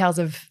the details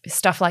of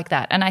stuff like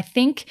that? And I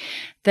think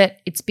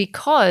that it's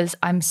because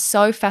I'm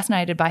so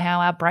fascinated by how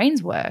our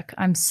brains work.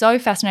 I'm so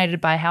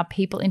fascinated by how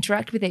people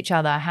interact with each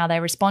other, how they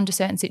respond to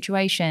certain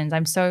situations.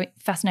 I'm so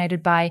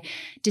fascinated by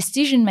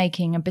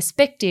decision-making and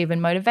perspective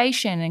and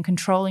motivation and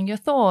controlling your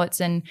thoughts.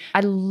 And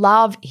I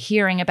love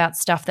hearing about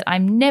stuff that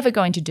I'm never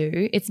going to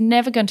do. It's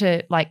never going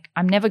to,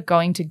 I'm never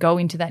going to go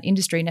into that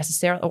industry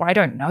necessarily, or I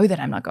don't know that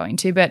I'm not going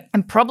to, but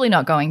I'm probably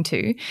not going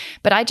to.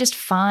 But I just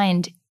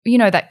find,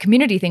 that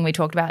community thing we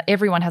talked about,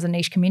 everyone has a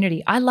niche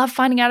community. I love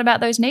finding out about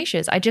those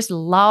niches. I just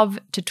love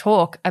to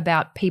talk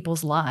about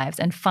people's lives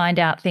and find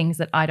out things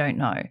that I don't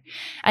know.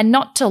 And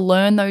not to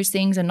learn those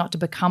things and not to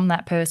become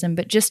that person,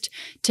 but just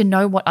to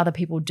know what other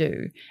people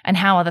do and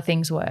how other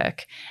things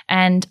work.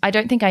 And I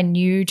don't think I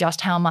knew just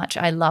how much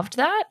I loved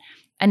that.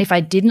 And if I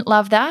didn't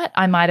love that,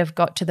 I might have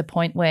got to the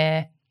point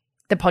where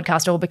the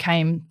podcast all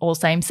became all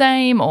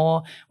same,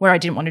 or where I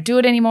didn't want to do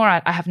it anymore.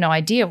 I have no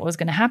idea what was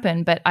going to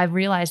happen, but I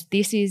realized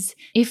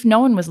if no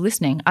one was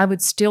listening, I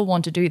would still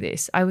want to do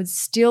this. I would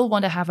still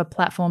want to have a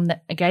platform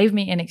that gave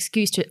me an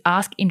excuse to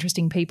ask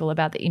interesting people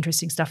about the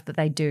interesting stuff that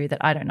they do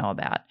that I don't know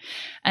about.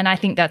 And I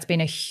think that's been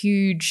a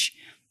huge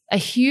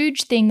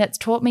thing that's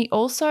taught me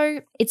also.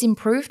 It's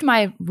improved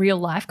my real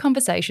life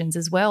conversations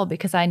as well,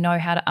 because I know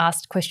how to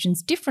ask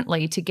questions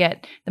differently to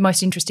get the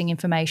most interesting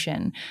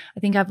information. I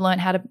think I've learned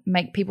how to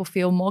make people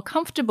feel more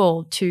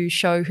comfortable to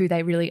show who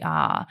they really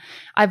are.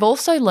 I've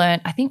also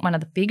learned, I think one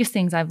of the biggest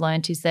things I've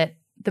learned is that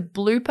the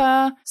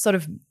blooper sort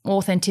of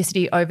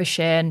authenticity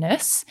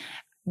overshareness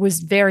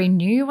was very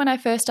new when I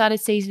first started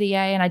CZA,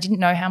 and I didn't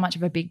know how much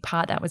of a big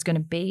part that was going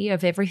to be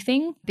of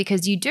everything,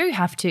 because you do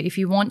have to, if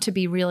you want to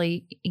be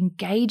really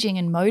engaging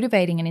and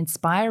motivating and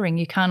inspiring,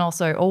 you can't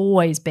also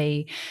always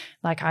be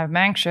like, I'm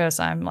anxious,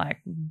 I'm like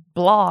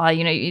blah,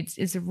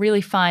 it's a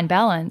really fine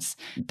balance.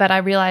 But I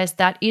realized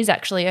that is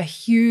actually a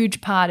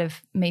huge part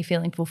of me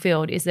feeling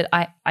fulfilled, is that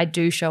I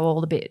do show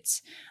all the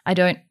bits. I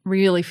don't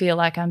really feel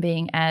like I'm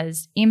being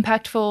as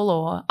impactful,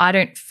 or I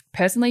don't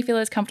personally feel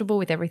as comfortable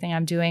with everything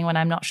I'm doing when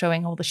I'm not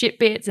showing all the shit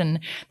bits and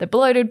the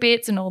bloated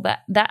bits and all that.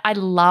 That I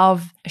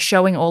love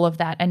showing all of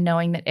that and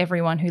knowing that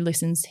everyone who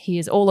listens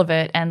hears all of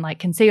it and like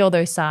can see all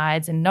those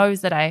sides and knows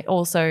that I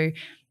also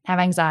have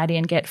anxiety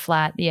and get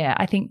flat. Yeah,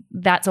 I think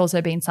that's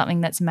also been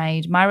something that's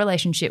made my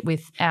relationship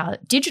with our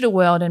digital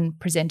world and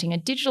presenting a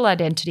digital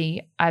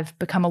identity. I've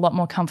become a lot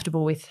more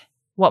comfortable with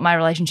what my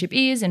relationship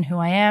is and who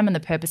I am and the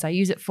purpose I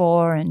use it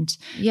for. And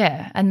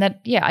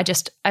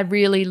I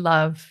really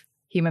love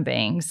human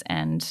beings,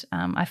 and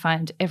I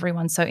find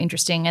everyone so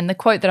interesting. And the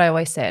quote that I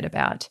always said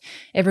about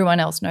everyone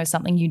else knows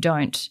something you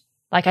don't,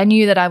 like I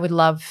knew that I would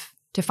love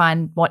to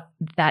find what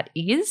that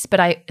is,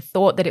 but I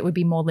thought that it would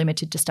be more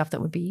limited to stuff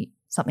that would be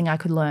something I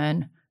could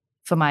learn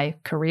for my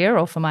career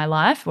or for my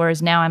life.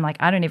 Whereas now I'm like,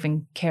 I don't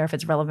even care if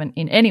it's relevant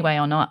in any way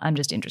or not. I'm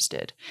just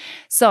interested.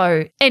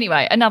 So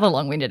anyway, another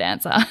long-winded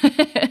answer.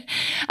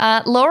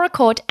 Laura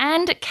Court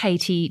and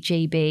Katie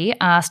GB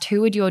asked, who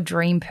would your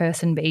dream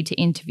person be to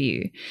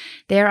interview?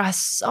 There are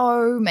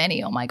so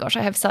many. Oh my gosh,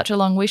 I have such a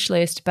long wish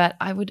list, but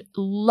I would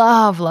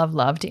love, love,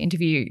 love to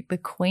interview the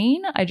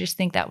Queen. I just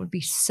think that would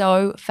be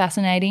so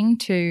fascinating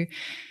to,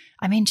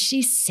 I mean,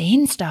 she's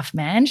seen stuff,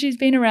 man. She's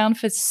been around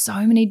for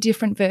so many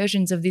different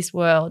versions of this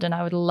world, and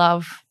I would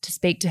love to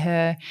speak to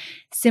her.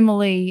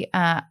 Similarly,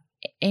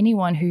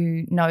 anyone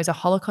who knows a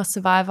Holocaust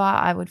survivor,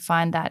 I would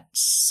find that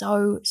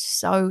so,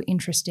 so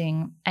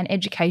interesting and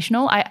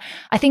educational.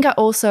 I think I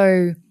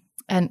also,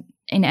 and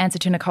in answer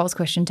to Nicole's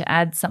question, to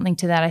add something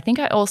to that, I think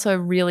I also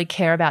really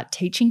care about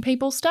teaching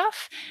people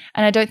stuff,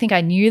 and I don't think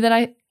I knew that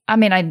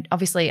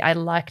I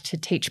like to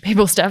teach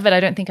people stuff, but I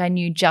don't think I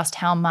knew just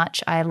how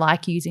much I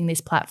like using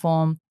this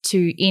platform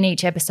to, in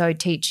each episode,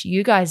 teach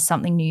you guys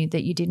something new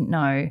that you didn't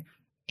know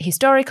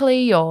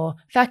historically or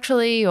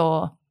factually,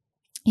 or,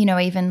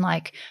 even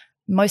like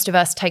most of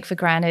us take for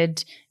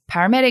granted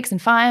paramedics and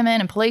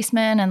firemen and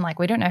policemen, and like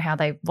we don't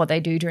know what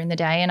they do during the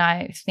day. And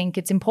I think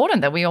it's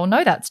important that we all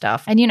know that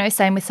stuff. And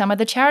same with some of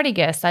the charity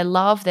guests. I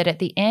love that at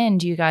the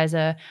end you guys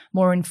are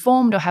more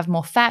informed or have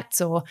more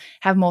facts or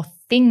have more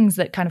things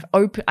that kind of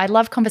open. I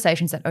love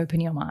conversations that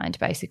open your mind,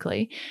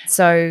 basically.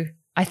 So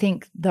I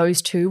think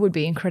those two would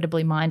be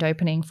incredibly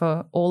mind-opening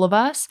for all of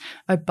us.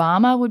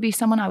 Obama would be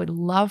someone I would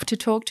love to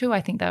talk to.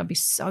 I think that would be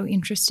so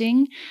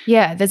interesting.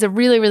 Yeah, there's a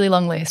really, really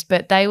long list,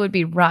 but they would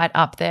be right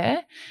up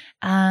there.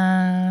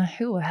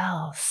 Who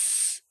else?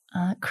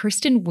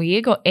 Kristen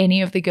Wiig or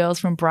any of the girls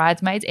from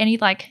Bridesmaids, any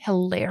like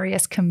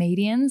hilarious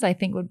comedians, I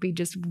think would be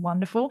just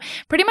wonderful.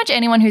 Pretty much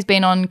anyone who's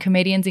been on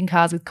Comedians in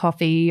Cars with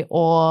Coffee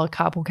or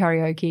Carpool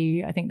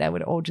Karaoke, I think they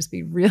would all just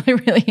be really,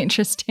 really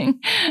interesting.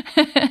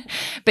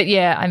 But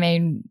yeah, I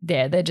mean,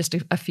 they're just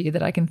a few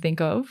that I can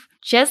think of.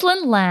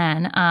 Jeslyn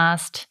Lan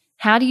asked,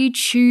 how do you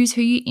choose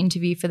who you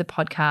interview for the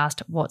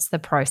podcast? What's the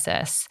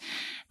process?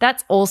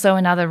 That's also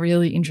another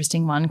really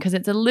interesting one, because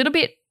it's a little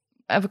bit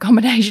of a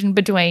combination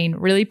between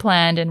really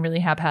planned and really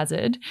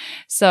haphazard.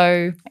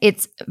 So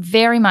it's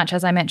very much,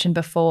 as I mentioned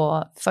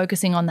before,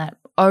 focusing on that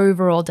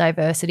overall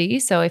diversity.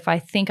 So if I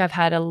think I've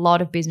had a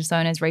lot of business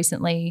owners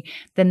recently,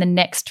 then the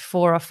next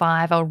 4 or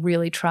 5 I'll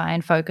really try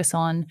and focus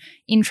on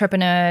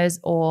entrepreneurs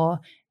or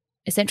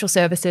essential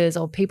services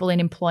or people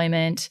in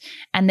employment.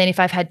 And then if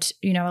I've had,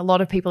 a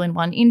lot of people in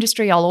one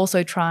industry, I'll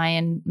also try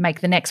and make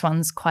the next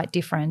ones quite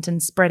different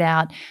and spread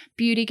out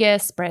beauty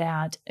guests, spread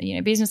out,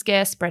 business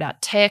guests, spread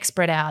out tech,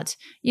 spread out,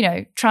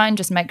 try and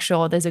just make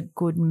sure there's a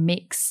good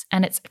mix.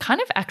 And it's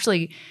kind of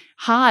actually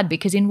hard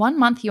because in 1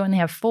 month you only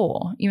have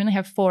 4. You only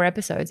have 4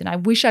 episodes, and I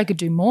wish I could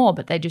do more,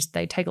 but they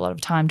take a lot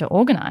of time to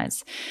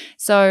organize.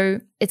 So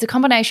it's a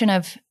combination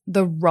of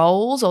the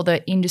roles or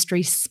the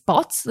industry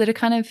spots that are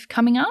kind of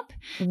coming up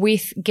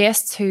with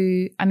guests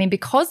who,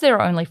 because there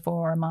are only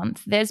 4 a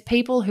month, there's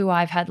people who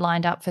I've had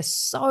lined up for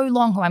so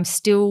long who I'm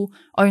still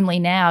only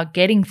now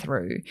getting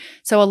through.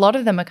 So a lot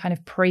of them are kind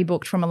of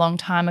pre-booked from a long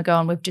time ago,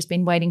 and we've just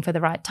been waiting for the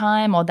right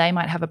time, or they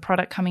might have a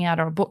product coming out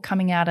or a book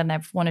coming out and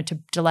they've wanted to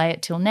delay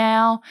it till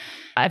now.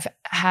 I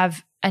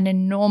have an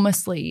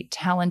enormously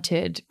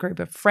talented group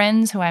of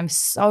friends who I'm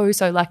so,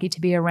 so lucky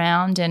to be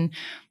around. And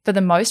for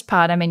the most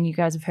part, you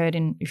guys have heard,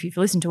 if you've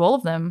listened to all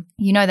of them,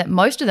 you know that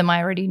most of them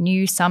I already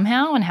knew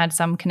somehow and had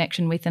some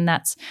connection with. And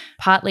that's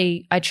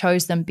partly I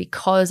chose them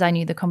because I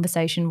knew the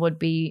conversation would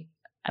be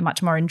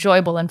much more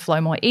enjoyable and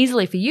flow more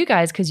easily for you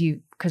guys, because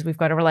you because we've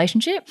got a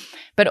relationship,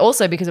 but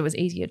also because it was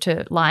easier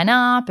to line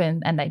up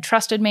and they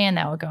trusted me and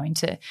they were going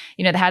to,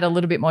 they had a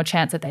little bit more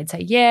chance that they'd say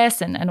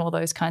yes and all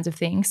those kinds of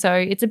things. So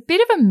it's a bit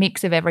of a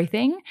mix of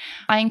everything.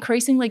 I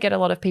increasingly get a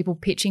lot of people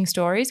pitching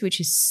stories, which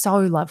is so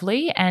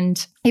lovely.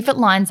 And if it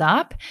lines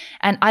up,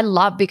 and I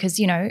love because,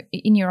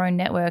 in your own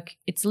network,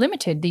 it's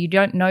limited. You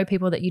don't know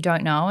people that you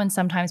don't know. And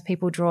sometimes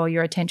people draw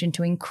your attention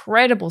to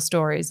incredible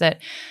stories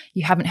that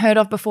you haven't heard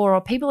of before,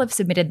 or people have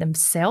submitted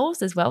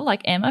themselves as well,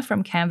 like Emma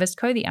from Canvas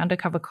Co, the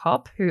undercover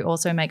cop, who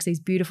also makes these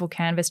beautiful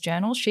canvas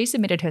journals. She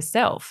submitted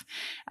herself.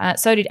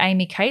 So did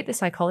Amy Kate, the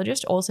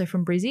psychologist, also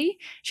from Brizzy.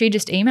 She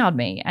just emailed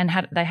me and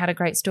they had a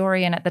great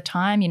story. And at the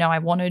time, I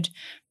wanted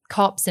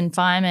cops and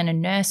firemen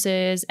and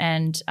nurses,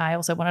 and I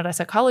also wanted a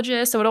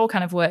psychologist. So it all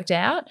kind of worked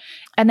out.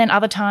 And then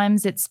other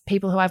times it's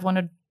people who I've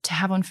wanted to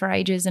have on for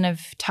ages and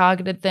have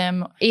targeted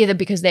them either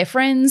because they're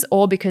friends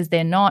or because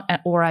they're not,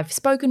 or I've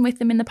spoken with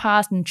them in the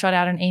past and shot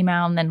out an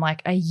email, and then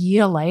like a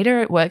year later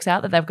it works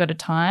out that they've got a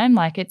time.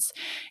 Like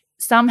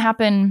some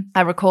happen,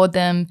 I record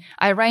them,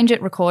 I arrange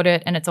it, record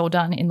it, and it's all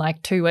done in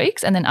like 2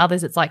 weeks, and then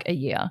others it's like a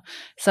year.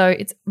 So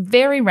it's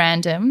very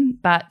random,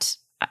 but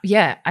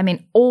yeah,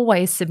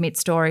 always submit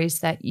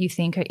stories that you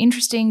think are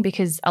interesting,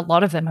 because a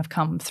lot of them have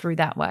come through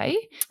that way.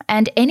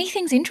 And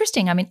anything's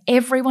interesting.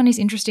 Everyone is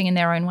interesting in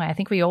their own way. I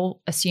think we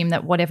all assume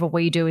that whatever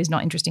we do is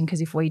not interesting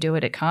because if we do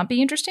it, it can't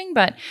be interesting.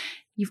 But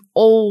you've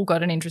all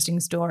got an interesting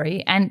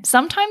story. And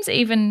sometimes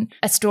even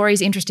a story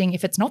is interesting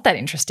if it's not that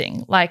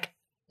interesting. Like,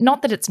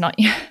 not that it's not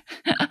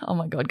 – oh,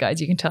 my God,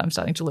 guys, you can tell I'm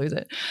starting to lose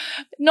it.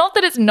 Not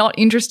that it's not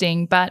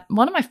interesting, but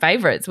one of my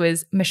favorites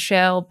was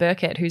Michelle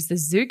Burkett, who's the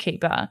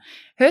zookeeper.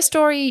 Her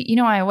story,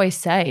 I always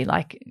say,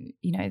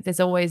 there's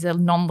always a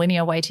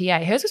non-linear way to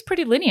yay. Hers was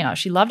pretty linear.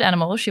 She loved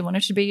animals. She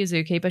wanted to be a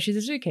zookeeper. She's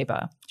a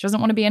zookeeper. She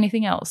doesn't want to be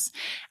anything else.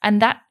 And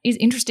that is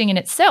interesting in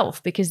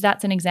itself, because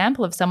that's an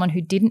example of someone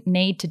who didn't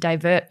need to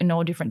divert in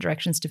all different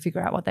directions to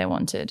figure out what they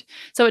wanted.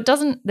 So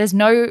there's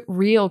no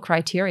real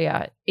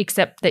criteria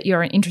except that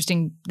you're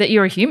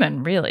a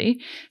human, really.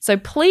 So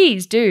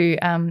please do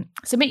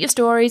submit your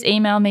stories,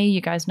 email me. You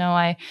guys know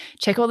I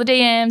check all the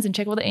DMs and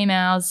check all the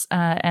emails,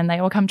 and they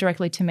all come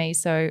directly to me.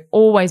 So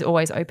always,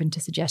 always open to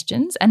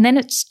suggestions. And then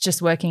it's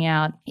just working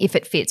out if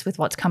it fits with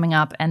what's coming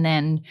up and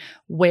then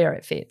where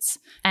it fits.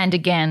 And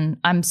again,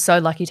 I'm so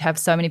lucky to have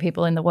so many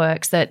people in the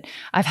works that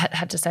I've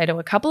had to say to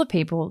a couple of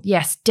people,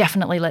 yes,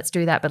 definitely let's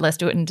do that, but let's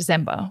do it in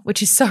December,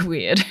 which is so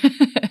weird.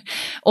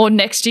 Or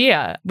next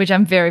year, which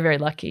I'm very, very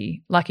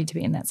lucky to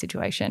be in that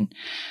situation.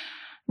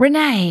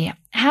 Renee,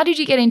 how did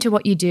you get into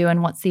what you do,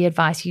 and what's the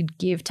advice you'd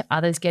give to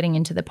others getting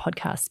into the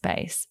podcast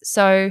space?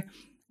 So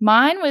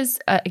mine was,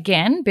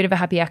 again, a bit of a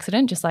happy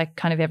accident, just like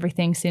kind of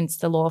everything since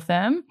the law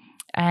firm.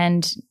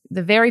 And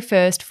the very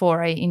first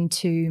foray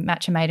into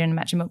Matcha Maiden and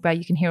Matcha Milk Bar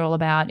you can hear all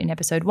about in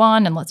episode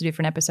 1 and lots of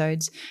different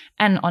episodes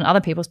and on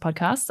other people's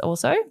podcasts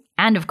also.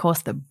 And of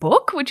course the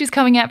book, which is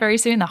coming out very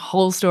soon. The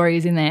whole story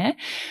is in there.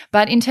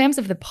 But in terms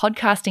of the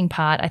podcasting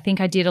part, I think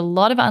I did a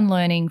lot of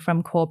unlearning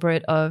from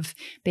corporate of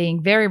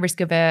being very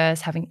risk averse,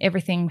 having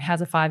everything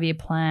has a 5-year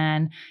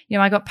plan.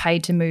 I got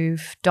paid to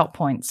move dot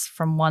points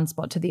from one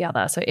spot to the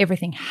other. So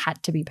everything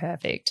had to be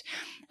perfect.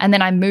 And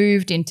then I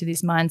moved into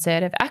this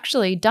mindset of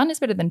actually done is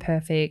better than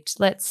perfect.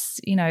 Let's,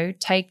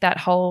 take that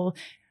whole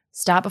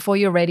start before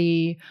you're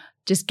ready,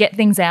 just get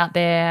things out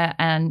there.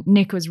 And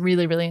Nick was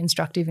really, really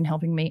instructive in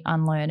helping me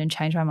unlearn and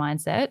change my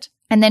mindset.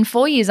 And then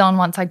 4 years on,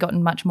 once I'd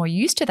gotten much more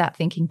used to that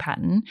thinking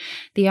pattern,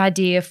 the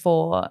idea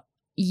for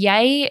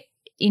yay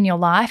in your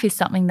life is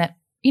something that,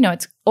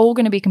 it's all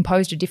going to be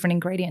composed of different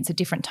ingredients at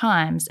different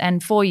times.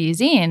 And 4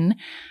 years in,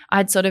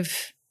 I'd sort of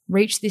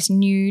reached this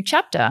new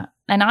chapter.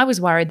 And I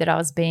was worried that I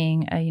was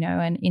being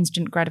an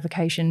instant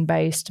gratification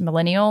based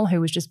millennial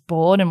who was just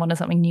bored and wanted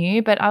something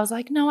new. But I was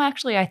like, no,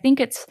 actually, I think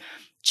it's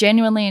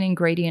genuinely an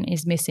ingredient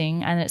is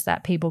missing, and it's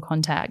that people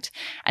contact.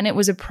 And it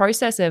was a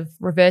process of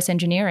reverse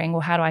engineering.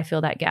 Well, how do I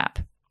fill that gap?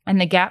 And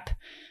the gap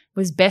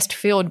was best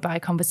filled by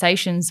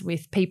conversations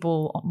with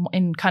people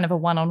in kind of a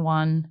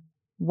one-on-one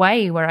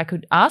way where I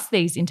could ask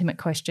these intimate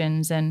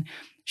questions and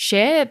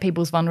share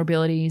people's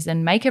vulnerabilities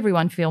and make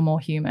everyone feel more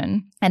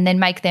human and then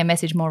make their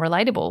message more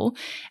relatable.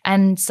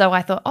 And so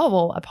I thought,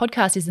 a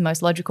podcast is the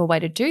most logical way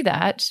to do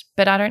that,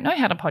 but I don't know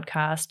how to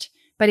podcast.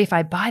 But if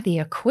I buy the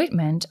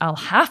equipment, I'll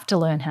have to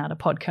learn how to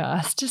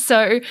podcast.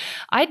 So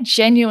I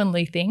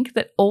genuinely think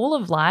that all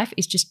of life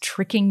is just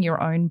tricking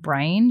your own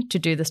brain to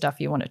do the stuff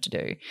you want it to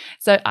do.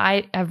 So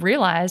I have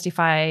realized if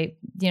I,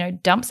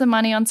 dump some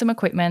money on some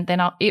equipment,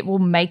 then it will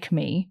make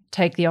me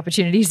take the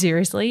opportunity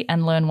seriously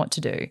and learn what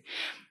to do.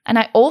 And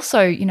I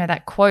also,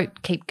 that quote,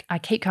 I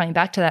keep coming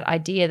back to that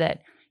idea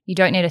that you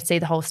don't need to see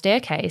the whole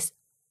staircase.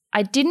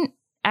 I didn't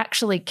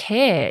actually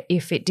care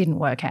if it didn't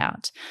work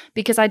out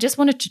because I just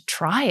wanted to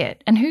try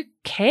it. And who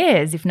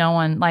cares if no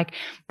one,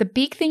 the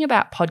big thing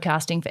about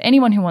podcasting for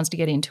anyone who wants to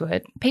get into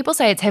it, people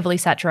say it's heavily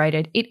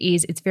saturated. It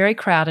is. It's very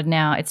crowded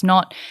now. It's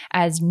not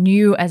as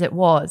new as it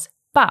was.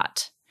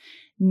 But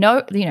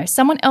No,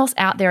 someone else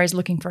out there is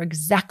looking for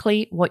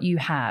exactly what you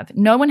have.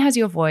 No one has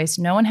your voice.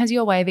 No one has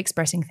your way of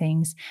expressing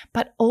things.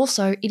 But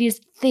also, it is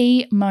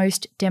the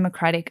most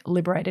democratic,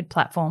 liberated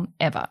platform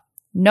ever.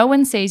 No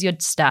one sees your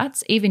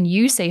stats. Even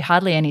you see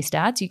hardly any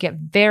stats. You get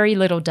very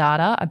little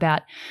data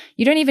about,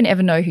 you don't even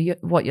ever know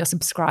what your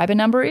subscriber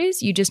number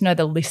is. You just know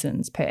the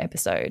listens per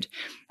episode.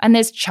 And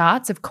there's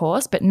charts, of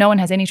course, but no one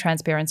has any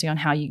transparency on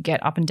how you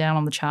get up and down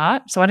on the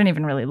chart. So I don't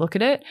even really look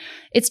at it.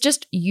 It's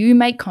just you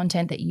make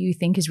content that you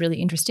think is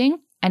really interesting,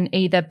 and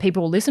either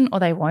people will listen or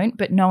they won't,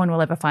 but no one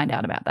will ever find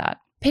out about that.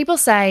 People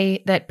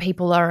say that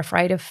people are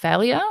afraid of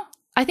failure.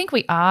 I think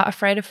we are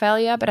afraid of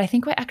failure, but I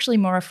think we're actually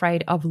more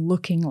afraid of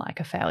looking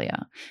like a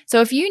failure. So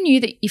if you knew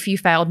that if you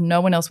failed,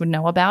 no one else would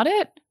know about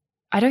it,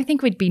 I don't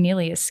think we'd be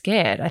nearly as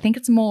scared. I think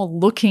it's more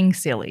looking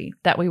silly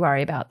that we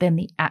worry about than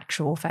the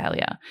actual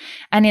failure.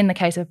 And in the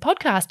case of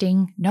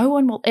podcasting, no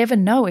one will ever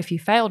know if you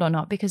failed or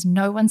not because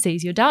no one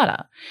sees your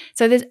data.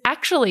 So there's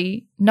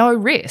actually no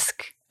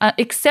risk.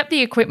 Except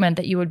the equipment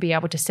that you would be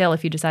able to sell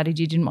if you decided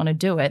you didn't want to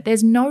do it.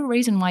 There's no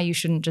reason why you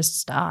shouldn't just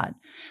start.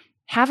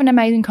 Have an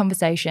amazing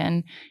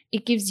conversation.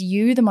 It gives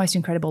you the most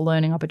incredible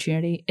learning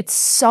opportunity. It's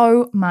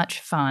so much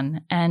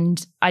fun,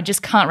 and I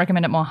just can't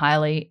recommend it more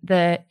highly.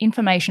 The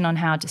information on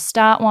how to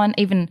start one,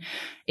 even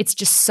it's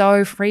just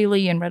so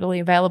freely and readily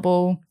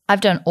available. I've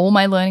done all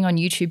my learning on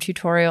YouTube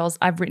tutorials.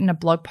 I've written a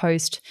blog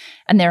post,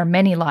 and there are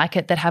many like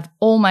it that have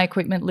all my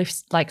equipment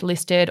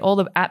listed, all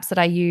the apps that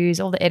I use,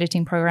 all the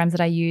editing programs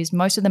that I use.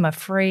 Most of them are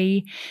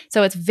free.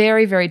 So it's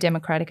very, very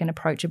democratic and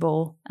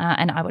approachable.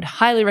 And I would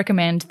highly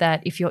recommend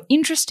that if you're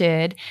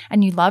interested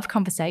and you love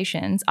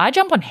conversations, I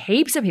jump on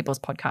heaps of people's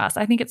podcasts.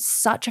 I think it's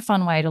such a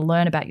fun way to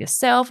learn about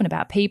yourself and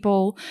about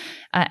people.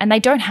 And they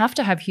don't have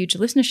to have huge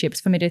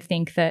listenerships for me to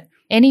think that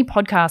any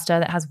podcaster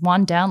that has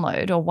one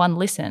download or one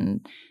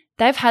listen,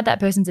 they've had that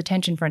person's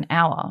attention for an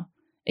hour.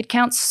 It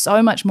counts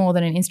so much more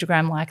than an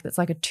Instagram like that's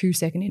like a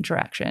 2-second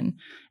interaction.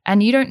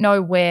 And you don't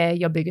know where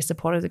your biggest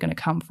supporters are going to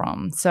come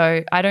from.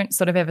 So I don't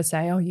sort of ever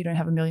say, oh, you don't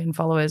have 1 million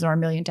followers or 1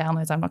 million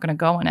downloads, I'm not going to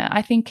go on it.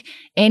 I think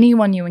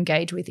anyone you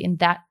engage with in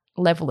that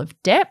level of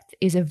depth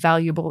is a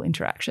valuable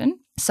interaction.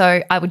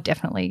 So I would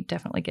definitely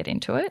get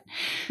into it.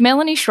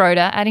 Melanie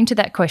Schroeder, adding to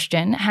that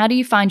question, how do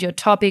you find your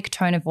topic,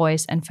 tone of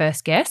voice, and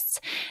first guests?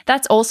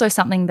 That's also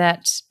something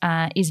that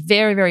is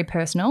very, very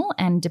personal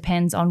and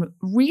depends on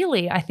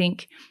really, I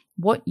think,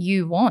 what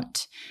you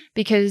want.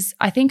 Because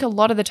I think a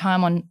lot of the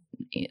time on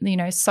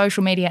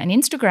social media and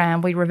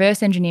Instagram, we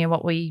reverse engineer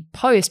what we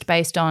post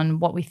based on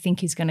what we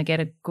think is going to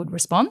get a good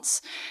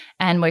response.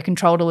 And we're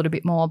controlled a little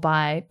bit more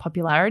by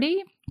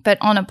popularity. But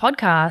on a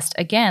podcast,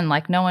 again,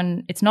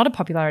 it's not a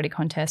popularity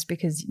contest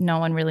because no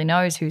one really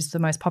knows who's the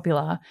most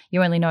popular.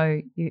 You only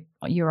know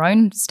your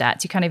own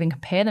stats. You can't even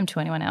compare them to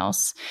anyone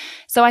else.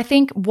 So I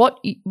think what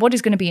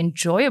is going to be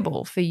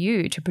enjoyable for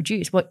you to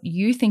produce, what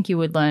you think you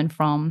would learn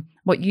from,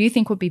 what you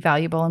think would be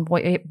valuable, and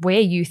where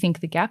you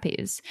think the gap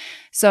is.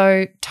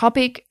 So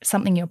topic,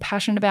 something you're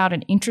passionate about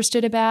and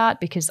interested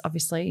about, because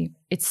obviously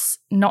it's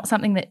not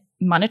something that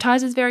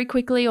monetizes very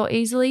quickly or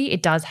easily.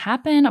 It does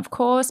happen, of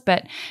course,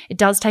 but it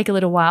does take a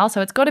little while. So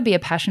it's got to be a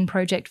passion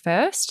project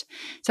first.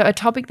 So a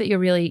topic that you're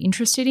really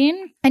interested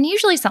in, and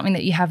usually something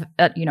that you have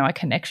a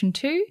connection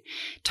to.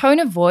 Tone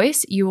of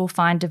voice you will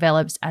find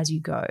develops as you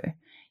go.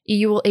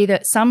 You will either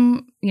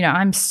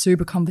I'm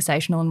super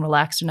conversational and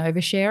relaxed and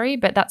oversharey,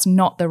 but that's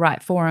not the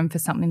right forum for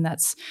something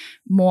that's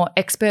more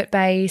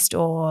expert-based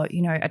or,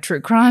 a true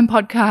crime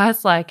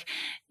podcast. Like,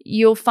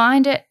 you'll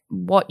find it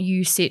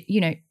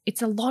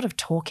it's a lot of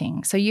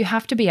talking. So you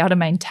have to be able to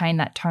maintain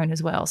that tone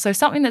as well. So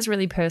something that's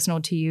really personal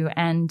to you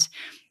and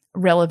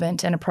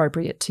relevant and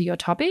appropriate to your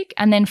topic.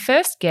 And then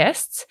first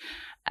guests,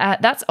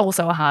 that's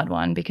also a hard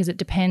one because it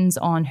depends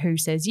on who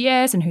says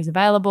yes and who's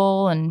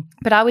available.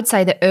 But I would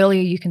say the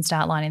earlier you can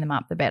start lining them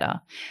up, the better.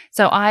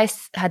 So I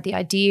had the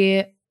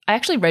idea. I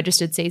actually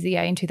registered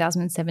CZA in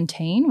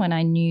 2017 when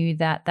I knew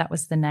that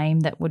was the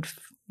name that would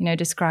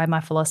describe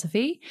my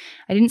philosophy.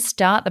 I didn't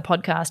start the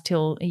podcast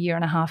till a year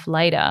and a half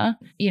later.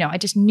 I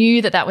just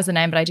knew that was the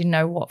name, but I didn't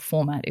know what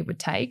format it would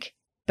take.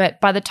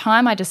 But by the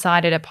time I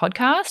decided a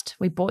podcast,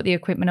 we bought the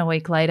equipment a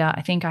week later.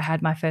 I think I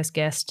had my first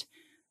guest.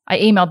 I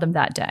emailed them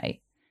that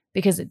day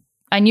because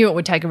I knew it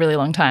would take a really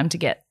long time to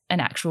get an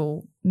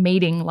actual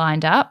meeting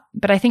lined up.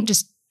 But I think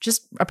just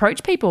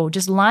approach people,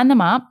 just line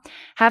them up,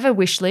 have a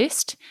wish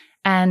list,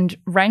 and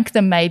rank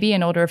them maybe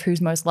in order of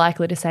who's most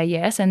likely to say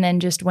yes. And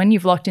then just when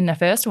you've locked in the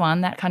first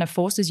one, that kind of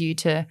forces you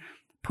to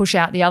push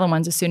out the other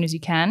ones as soon as you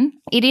can.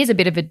 It is a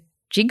bit of a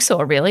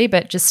jigsaw really,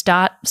 but just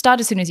start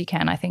as soon as you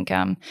can. I think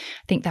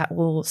that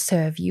will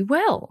serve you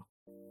well.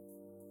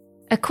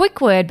 A quick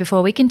word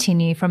before we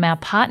continue from our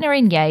partner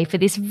in Yay for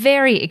this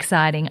very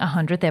exciting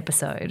 100th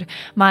episode,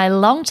 my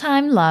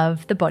longtime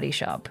love, The Body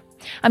Shop.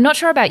 I'm not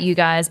sure about you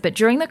guys, but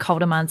during the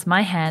colder months,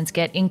 my hands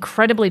get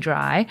incredibly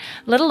dry,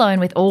 let alone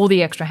with all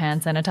the extra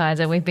hand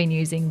sanitizer we've been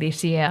using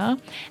this year.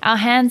 Our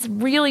hands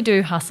really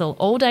do hustle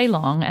all day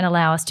long and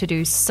allow us to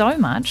do so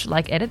much,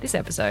 like edit this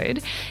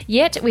episode,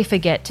 yet we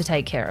forget to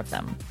take care of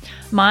them.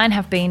 Mine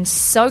have been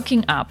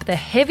soaking up the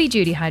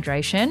heavy-duty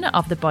hydration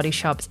of the Body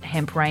Shop's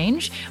hemp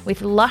range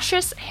with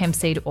luscious hemp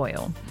seed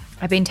oil.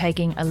 I've been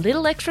taking a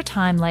little extra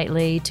time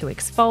lately to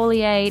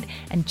exfoliate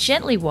and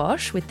gently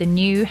wash with the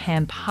new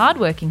hemp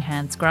hardworking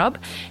hand scrub,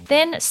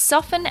 then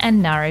soften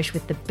and nourish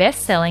with the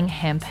best-selling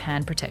hemp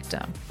hand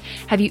protector.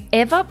 Have you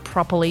ever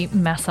properly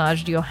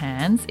massaged your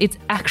hands? It's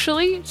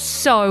actually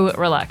so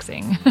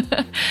relaxing.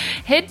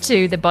 Head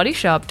to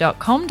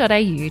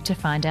thebodyshop.com.au to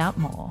find out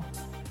more.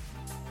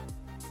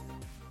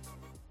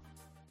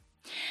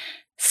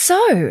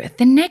 So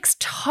the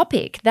next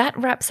topic, that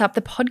wraps up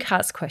the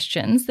podcast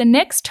questions. The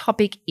next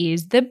topic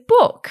is the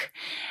book.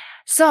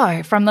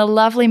 So from the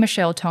lovely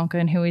Michelle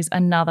Tonkin, who is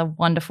another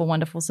wonderful,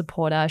 wonderful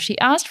supporter, she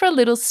asked for a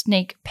little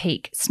sneak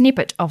peek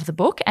snippet of the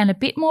book and a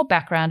bit more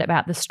background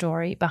about the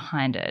story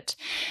behind it.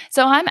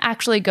 So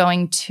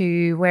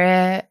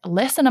we're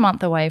less than a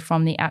month away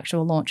from the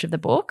actual launch of the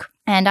book.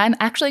 And I'm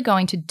actually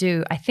going to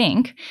do, I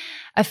think,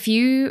 a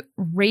few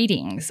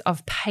readings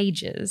of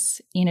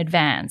pages in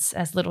advance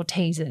as little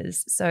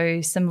teasers.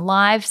 So some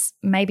lives,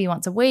 maybe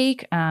once a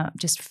week,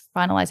 just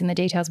finalising the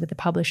details with the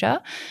publisher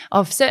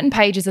of certain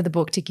pages of the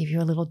book to give you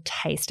a little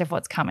taste of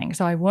what's coming.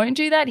 So I won't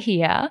do that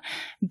here,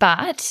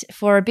 but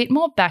for a bit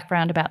more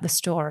background about the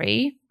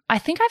story, I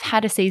think I've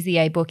had a Seize the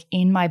Yay book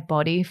in my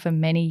body for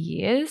many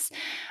years.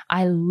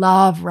 I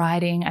love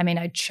writing. I mean,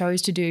 I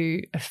chose to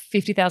do a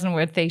 50,000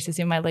 word thesis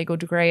in my legal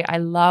degree. I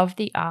love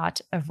the art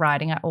of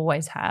writing. I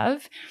always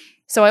have.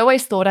 So I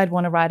always thought I'd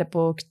want to write a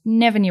book,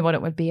 never knew what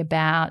it would be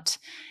about.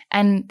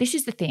 And this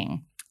is the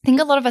thing. I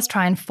think a lot of us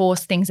try and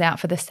force things out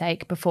for the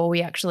sake before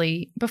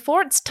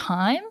it's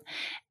time,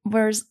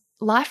 whereas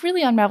life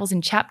really unravels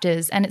in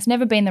chapters, and it's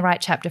never been the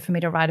right chapter for me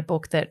to write a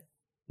book that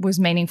was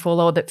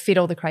meaningful or that fit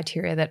all the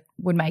criteria that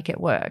would make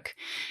it work.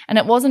 And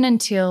it wasn't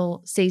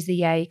until Seize the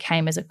Yay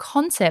came as a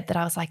concept that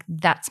I was like,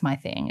 that's my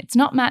thing. It's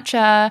not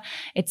matcha.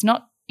 It's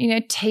not,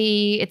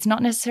 tea. It's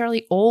not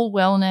necessarily all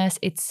wellness.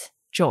 It's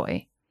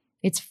joy.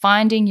 It's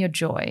finding your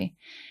joy.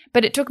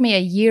 But it took me a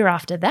year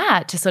after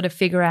that to sort of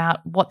figure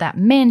out what that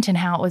meant and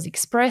how it was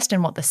expressed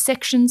and what the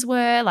sections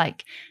were,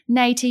 like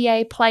nay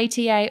TA, play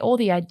TA, all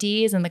the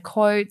ideas and the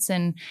quotes.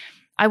 And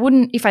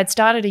if I'd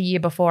started a year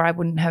before, I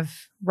wouldn't have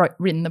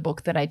written the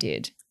book that I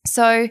did.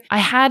 So I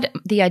had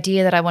the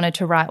idea that I wanted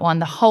to write one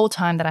the whole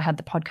time that I had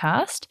the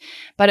podcast,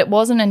 but it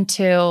wasn't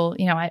until,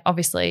 I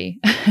obviously,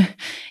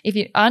 if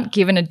you aren't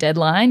given a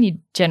deadline, you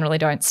generally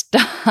don't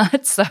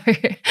start. So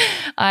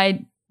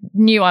I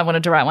knew I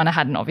wanted to write one. I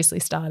hadn't obviously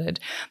started.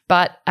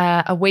 But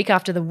a week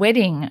after the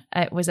wedding,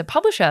 it was a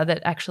publisher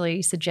that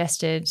actually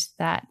suggested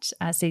that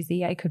Seize the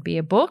Yay could be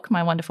a book.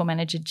 My wonderful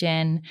manager,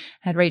 Jen,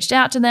 had reached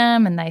out to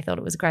them and they thought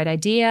it was a great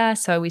idea.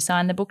 So we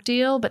signed the book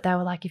deal, but they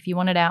were like, if you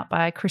want it out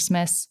by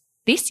Christmas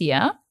this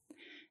year,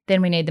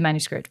 then we need the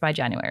manuscript by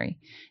January.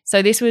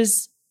 So this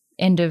was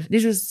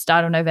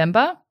start of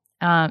November.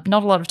 Not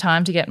a lot of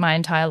time to get my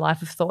entire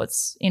life of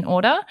thoughts in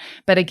order.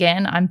 But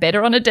again, I'm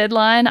better on a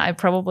deadline.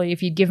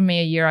 If you'd given me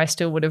a year, I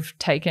still would have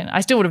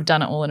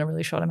done it all in a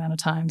really short amount of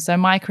time. So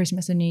my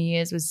Christmas and New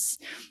Year's was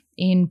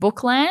in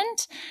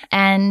Bookland,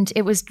 and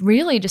it was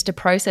really just a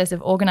process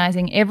of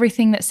organizing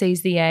everything that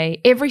Seize the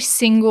Yay, every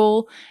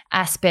single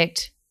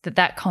aspect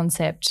that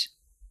concept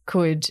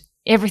could,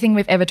 everything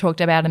we've ever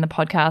talked about in the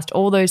podcast,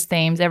 all those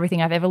themes,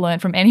 everything I've ever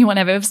learned from anyone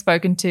I've ever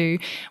spoken to,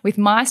 with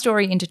my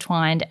story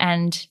intertwined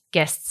and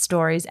guest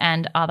stories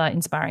and other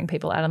inspiring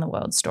people out in the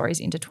world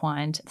stories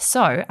intertwined.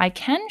 So I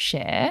can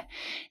share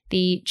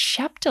the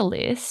chapter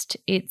list.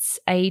 It's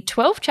a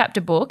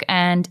 12-chapter book,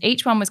 and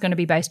each one was going to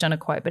be based on a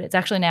quote, but it's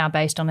actually now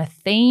based on a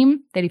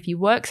theme that if you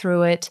work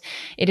through it,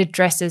 it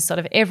addresses sort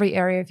of every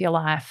area of your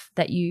life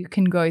that you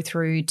can go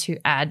through to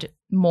add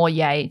more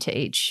yay to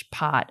each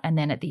part. And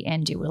then at the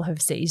end, you will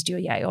have seized your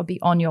yay or be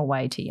on your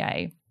way to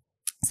yay.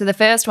 So the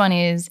first one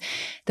is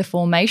the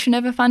formation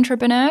of a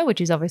funtrepreneur, which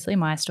is obviously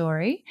my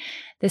story.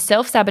 The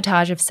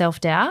self-sabotage of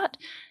self-doubt.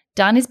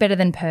 Done is better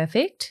than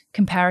perfect.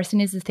 Comparison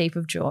is the thief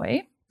of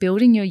joy.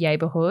 Building your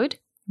yayborhood.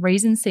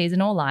 Reason,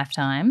 season, or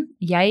lifetime.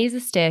 Yay is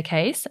a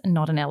staircase,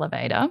 not an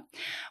elevator.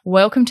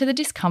 Welcome to the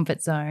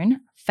discomfort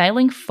zone.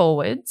 Failing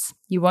forwards.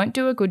 You won't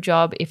do a good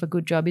job if a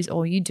good job is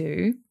all you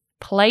do.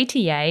 Play to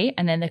yay,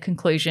 and then the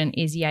conclusion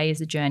is yay is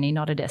a journey,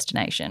 not a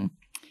destination.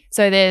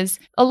 So there's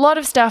a lot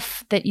of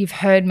stuff that you've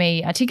heard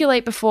me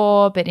articulate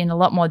before, but in a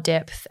lot more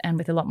depth and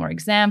with a lot more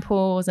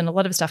examples, and a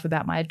lot of stuff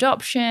about my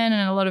adoption,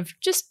 and a lot of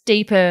just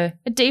a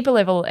deeper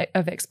level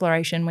of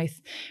exploration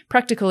with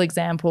practical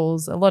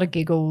examples, a lot of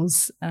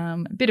giggles, a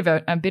bit of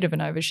an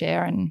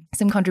overshare, and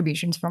some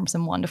contributions from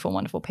some wonderful,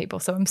 wonderful people.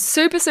 So I'm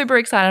super, super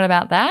excited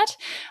about that.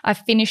 I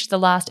finished the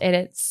last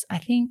edits, I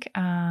think,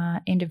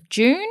 end of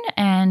June,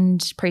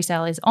 and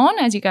pre-sale is on,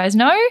 as you guys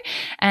know,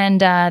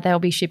 and they'll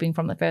be shipping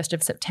from the 1st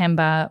of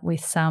September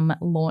with some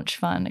launch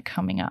fun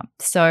coming up.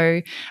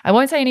 So I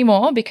won't say any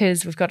more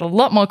because we've got a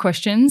lot more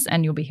questions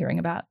and you'll be hearing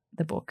about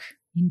the book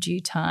in due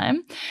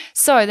time.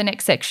 So the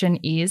next section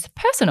is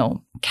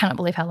personal. Cannot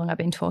believe how long I've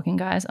been talking,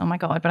 guys. Oh my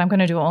God, but I'm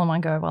going to do it all in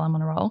one go while I'm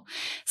on a roll.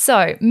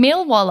 So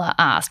Mill Waller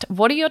asked,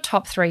 what are your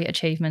top 3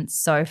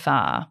 achievements so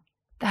far?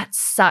 That's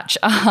such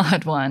a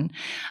hard one.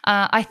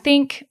 I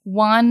think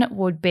one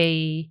would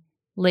be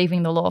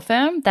leaving the law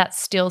firm. That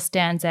still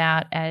stands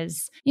out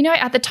as,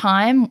 at the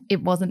time,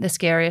 it wasn't the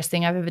scariest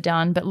thing I've ever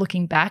done, but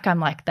looking back, I'm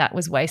like, that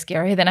was way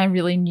scarier than I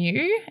really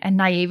knew. And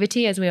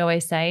naivety, as we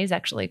always say, is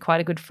actually quite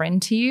a good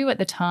friend to you at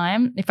the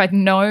time. If I'd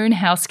known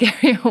how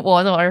scary it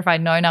was, or if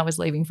I'd known I was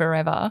leaving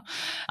forever,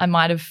 I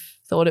might have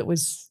thought it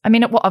was,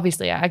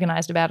 obviously I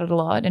agonized about it a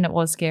lot and it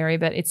was scary,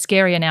 but it's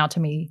scarier now to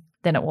me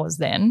than it was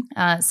then.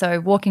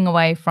 So walking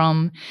away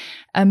from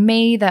a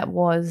me that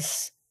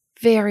was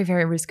very,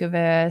 very risk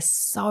averse,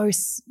 so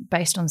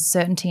based on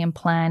certainty and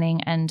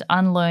planning, and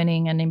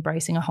unlearning and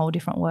embracing a whole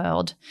different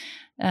world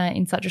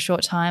in such a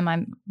short time,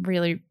 I'm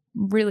really,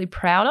 really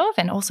proud of,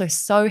 and also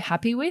so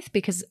happy with,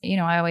 because,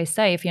 I always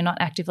say, if you're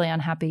not actively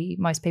unhappy,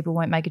 most people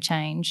won't make a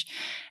change.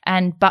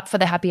 But for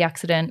the happy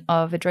accident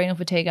of adrenal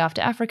fatigue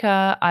after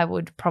Africa, I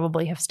would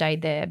probably have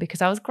stayed there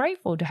because I was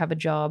grateful to have a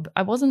job.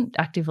 I wasn't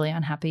actively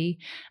unhappy,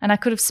 and I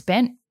could have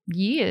spent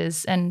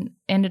years and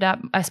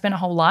I spent a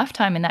whole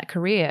lifetime in that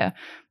career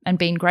and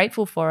been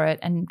grateful for it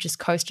and just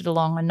coasted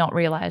along and not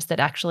realized that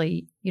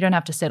actually you don't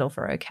have to settle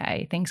for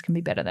okay. Things can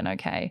be better than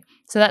okay.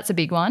 So that's a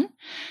big one.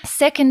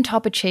 Second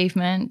top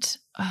achievement,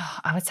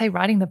 I would say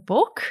writing the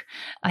book.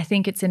 I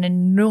think it's an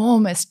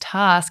enormous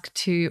task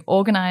to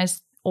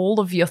organize all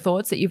of your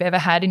thoughts that you've ever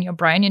had in your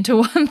brain into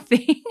one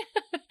thing.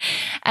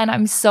 And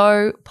I'm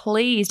so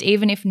pleased,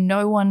 even if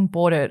no one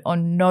bought it or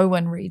no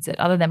one reads it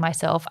other than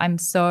myself, I'm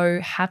so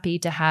happy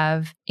to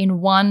have in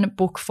one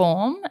book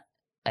form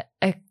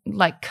a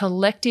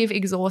collective,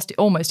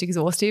 almost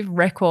exhaustive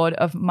record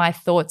of my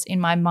thoughts in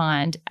my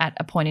mind at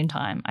a point in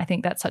time. I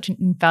think that's such an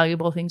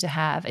invaluable thing to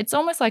have. It's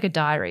almost like a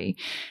diary.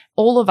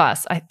 All of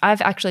us,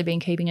 I've actually been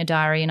keeping a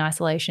diary in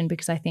isolation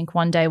because I think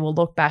one day we'll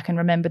look back and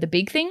remember the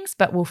big things,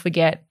 but we'll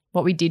forget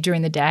what we did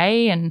during the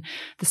day and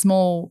the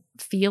small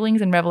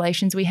feelings and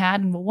revelations we had,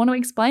 and we'll want to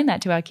explain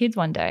that to our kids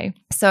one day.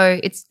 So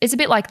it's a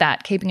bit like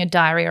that, keeping a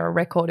diary or a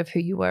record of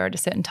who you were at a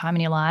certain time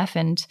in your life,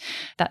 and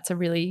that's a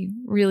really,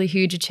 really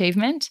huge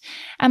achievement.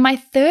 And my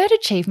third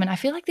achievement, I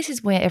feel like this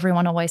is where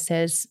everyone always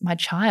says my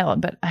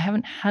child, but I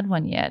haven't had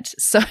one yet.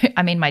 So,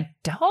 my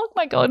dog,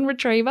 my golden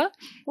retriever.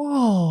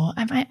 Oh,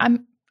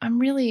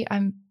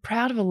 I'm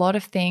proud of a lot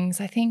of things.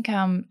 I think,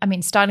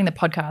 starting the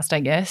podcast, I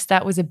guess,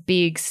 that was a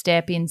big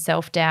step in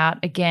self-doubt.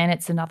 Again,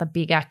 it's another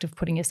big act of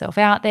putting yourself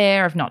out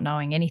there, of not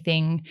knowing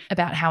anything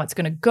about how it's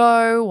going to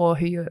go or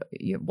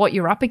what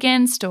you're up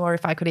against, or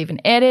if I could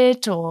even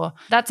edit, or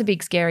that's a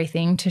big scary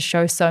thing, to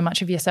show so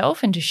much of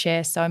yourself and to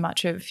share so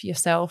much of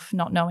yourself,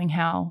 not knowing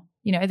how,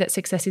 that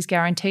success is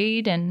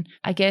guaranteed. And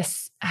I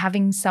guess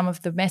having some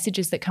of the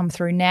messages that come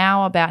through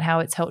now about how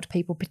it's helped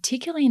people,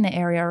 particularly in the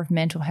area of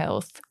mental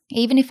health,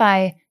 even if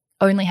I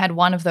only had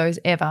one of those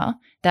ever,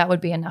 that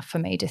would be enough for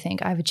me to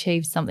think I've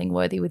achieved something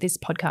worthy with this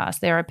podcast.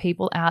 There are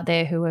people out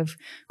there who have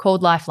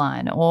called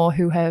Lifeline, or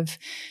who have,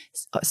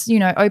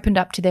 opened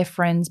up to their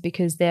friends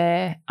because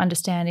their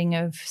understanding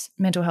of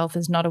mental health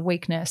is not a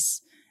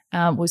weakness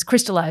was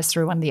crystallized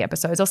through one of the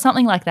episodes or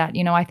something like that.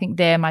 I think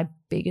they're my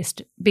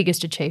biggest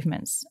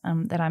achievements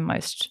that I'm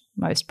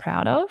most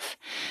proud of.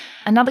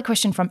 Another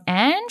question from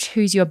Ange,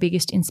 who's your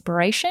biggest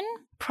inspiration?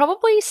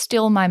 Probably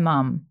still my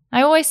mum.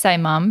 I always say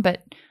mum,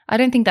 but I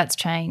don't think that's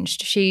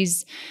changed.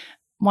 She's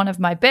one of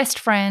my best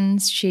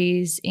friends.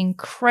 She's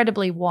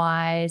incredibly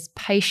wise,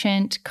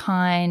 patient,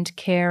 kind,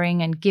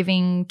 caring, and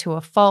giving to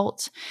a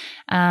fault.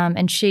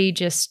 And she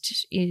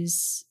just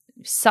is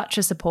such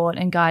a support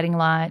and guiding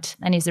light,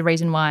 and is the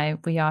reason why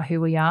we are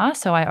who we are.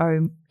 So I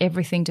owe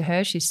everything to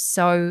her. She's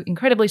so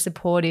incredibly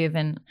supportive,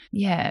 and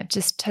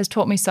just has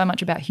taught me so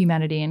much about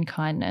humanity and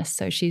kindness.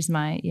 So she's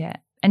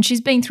and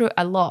she's been through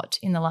a lot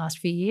in the last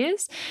few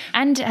years,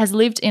 and has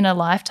lived in a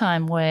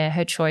lifetime where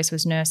her choice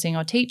was nursing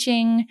or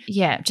teaching.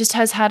 Just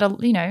has had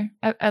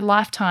a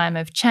lifetime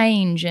of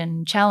change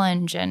and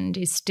challenge, and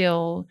is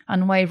still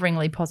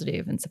unwaveringly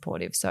positive and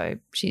supportive. So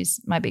she's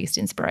my biggest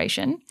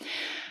inspiration.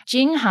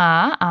 Jing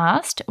Ha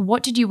asked,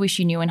 what did you wish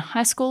you knew in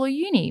high school or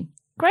uni?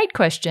 Great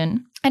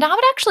question. And I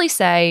would actually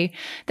say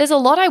there's a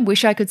lot I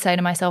wish I could say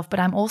to myself, but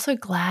I'm also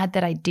glad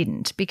that I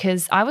didn't,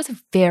 because I was a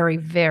very,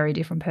 very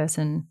different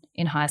person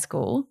in high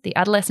school. The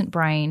adolescent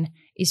brain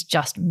is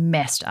just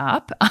messed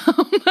up.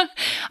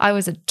 I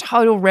was a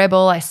total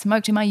rebel. I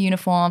smoked in my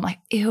uniform. I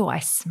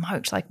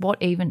smoked.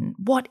 What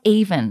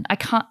even? I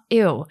can't,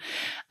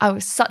 I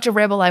was such a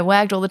rebel. I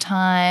wagged all the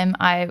time.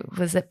 I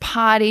was at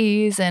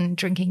parties and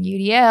drinking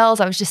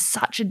UDLs. I was just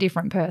such a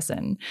different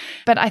person.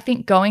 But I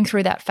think going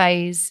through that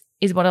phase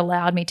is what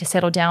allowed me to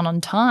settle down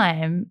on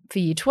time for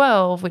year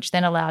 12, which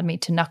then allowed me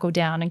to knuckle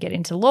down and get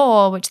into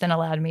law, which then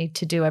allowed me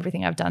to do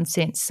everything I've done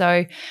since.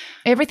 So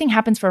everything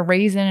happens for a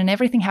reason and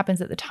everything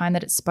happens at the time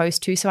that it's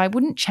supposed to. So I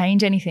wouldn't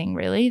change anything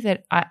really.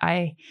 That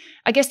I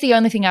guess the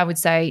only thing I would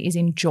say is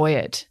enjoy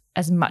it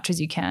as much as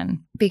you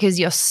can, because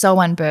you're so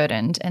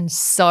unburdened and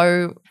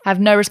so have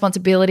no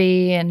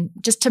responsibility, and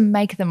just to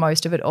make the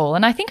most of it all.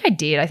 And I think I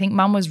did. I think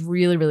Mum was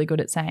really, really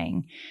good at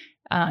saying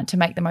to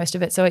make the most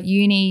of it. So at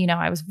uni,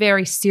 I was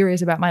very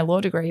serious about my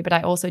law degree, but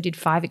I also did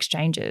 5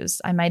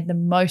 exchanges. I made the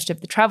most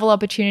of the travel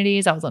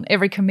opportunities. I was on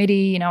every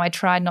committee. I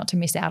tried not to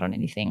miss out on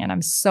anything. And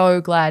I'm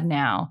so glad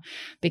now,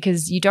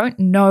 because you don't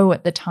know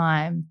at the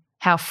time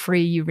how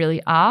free you really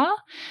are.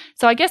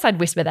 So I guess I'd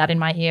whisper that in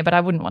my ear, but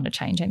I wouldn't want to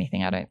change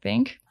anything, I don't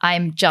think.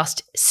 I'm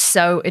just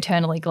so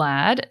eternally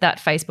glad that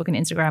Facebook and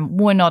Instagram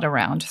were not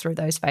around through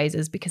those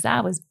phases, because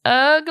I was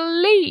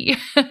ugly.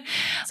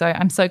 So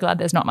I'm so glad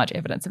there's not much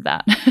evidence of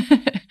that.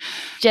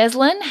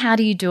 Jeslyn, how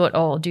do you do it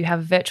all? Do you have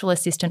a virtual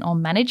assistant or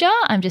manager?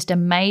 I'm just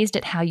amazed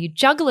at how you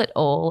juggle it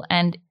all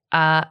and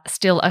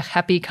still a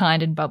happy,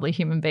 kind and bubbly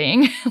human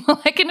being.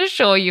 Well, I can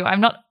assure you I'm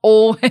not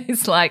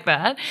always like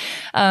that.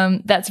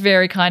 That's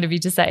very kind of you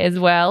to say as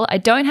well. I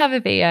don't have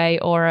a VA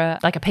or a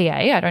PA.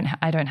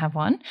 I don't have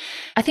one.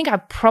 I think I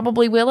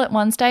probably will at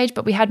one stage,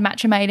 but we had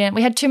Matcha-Made in.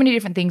 We had too many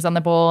different things on the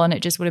ball and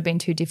it just would have been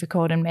too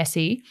difficult and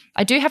messy.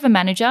 I do have a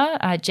manager,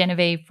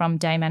 Genevieve from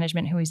Day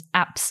Management, who is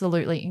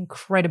absolutely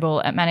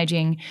incredible at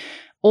managing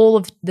all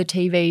of the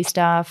TV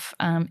stuff,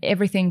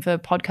 everything for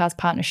podcast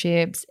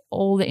partnerships,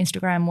 all the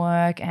Instagram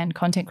work and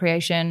content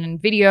creation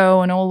and video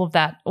and all of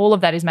that. All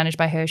of that is managed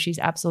by her. She's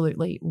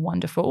absolutely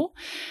wonderful.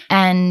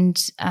 And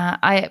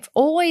I've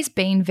always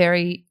been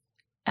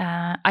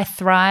I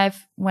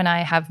thrive when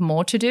I have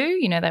more to do.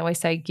 They always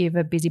say give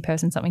a busy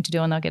person something to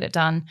do and they'll get it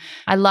done.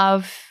 I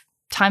love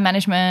time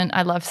management.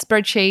 I love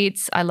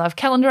spreadsheets. I love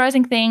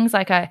calendarizing things.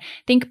 I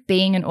think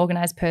being an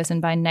organized person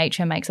by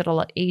nature makes it a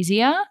lot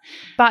easier,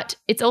 but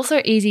it's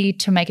also easy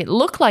to make it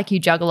look like you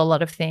juggle a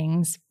lot of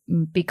things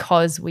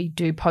because we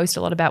do post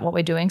a lot about what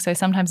we're doing. So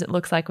sometimes it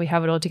looks like we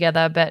have it all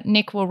together, but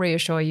Nick will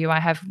reassure you I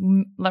have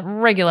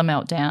regular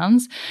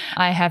meltdowns.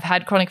 I have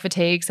had chronic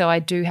fatigue, so I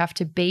do have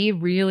to be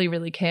really,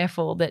 really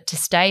careful that to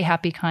stay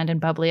happy, kind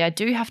and bubbly, I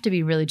do have to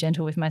be really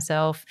gentle with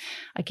myself.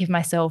 I give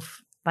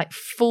myself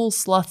full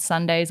sloth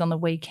Sundays on the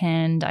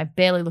weekend. I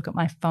barely look at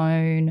my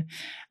phone.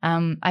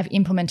 I've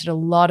implemented a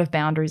lot of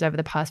boundaries over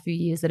the past few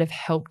years that have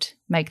helped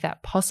make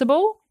that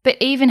possible. But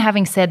even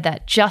having said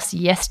that, just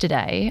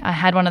yesterday, I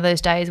had one of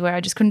those days where I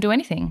just couldn't do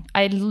anything.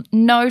 I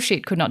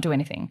could not do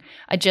anything.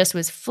 I just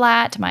was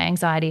flat. My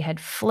anxiety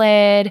had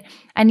flared.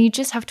 And you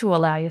just have to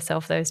allow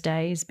yourself those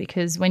days,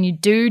 because when you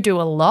do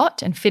a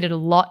lot and fit it a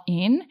lot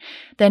in,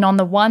 then on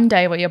the one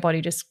day where your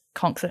body just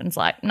conks it and it's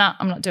like, nah,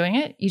 I'm not doing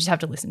it, you just have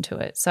to listen to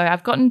it. So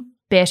I've gotten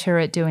better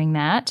at doing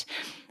that.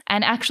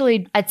 And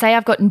actually, I'd say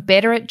I've gotten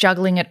better at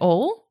juggling it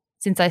all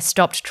since I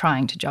stopped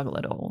trying to juggle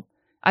it all.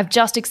 I've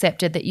just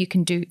accepted that you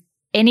can do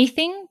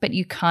anything, but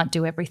you can't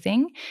do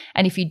everything.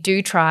 And if you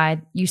do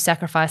try, you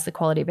sacrifice the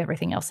quality of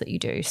everything else that you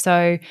do.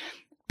 So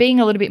being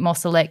a little bit more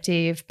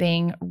selective,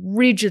 being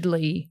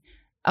rigidly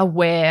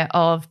aware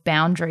of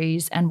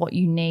boundaries and what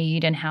you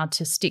need and how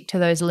to stick to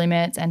those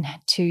limits and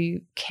to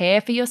care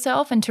for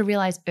yourself and to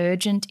realize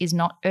urgent is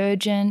not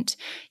urgent.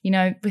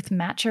 With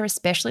matcha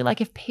especially,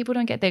 if people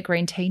don't get their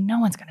green tea, no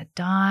one's going to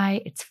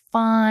die. It's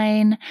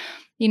fine.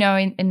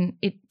 And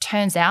it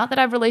turns out that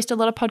I've released a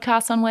lot of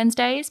podcasts on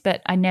Wednesdays,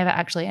 but I never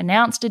actually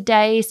announced a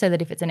day so that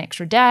if it's an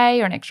extra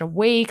day or an extra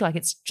week,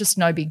 it's just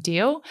no big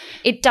deal.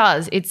 It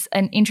does. It's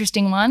an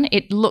interesting one.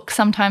 It looks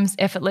sometimes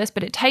effortless,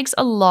 but it takes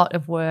a lot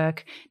of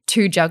work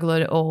to juggle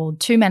it all,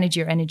 to manage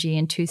your energy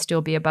and to still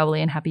be a bubbly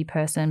and happy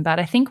person. But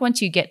I think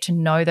once you get to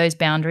know those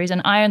boundaries,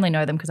 and I only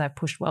know them because I've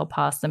pushed well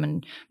past them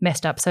and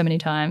messed up so many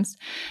times,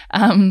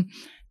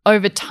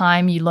 over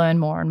time, you learn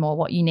more and more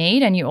what you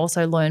need, and you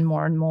also learn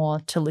more and more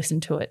to listen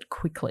to it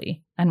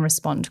quickly and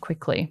respond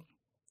quickly.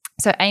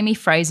 So Amy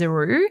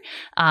Fraser-Rue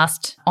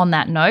asked on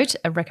that note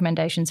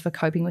recommendations for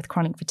coping with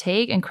chronic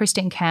fatigue, and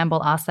Christine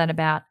Campbell asked that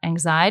about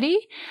anxiety.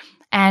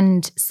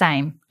 And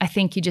same, I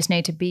think you just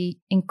need to be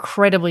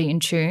incredibly in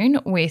tune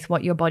with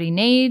what your body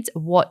needs,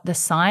 what the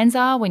signs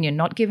are when you're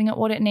not giving it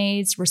what it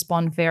needs,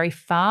 respond very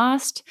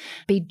fast,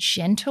 be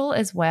gentle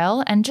as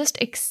well, and just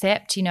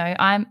accept,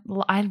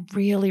 I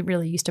really,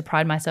 really used to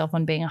pride myself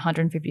on being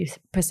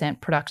 150%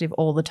 productive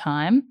all the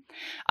time.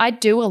 I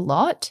do a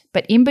lot,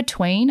 but in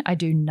between, I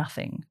do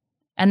nothing.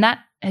 And that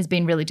has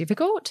been really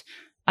difficult.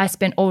 I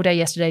spent all day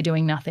yesterday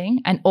doing nothing,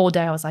 and all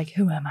day I was like,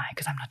 who am I?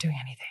 Because I'm not doing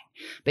anything.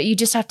 But you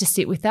just have to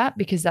sit with that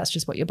because that's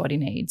just what your body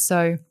needs.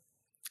 So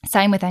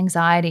same with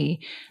anxiety.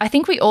 I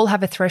think we all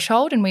have a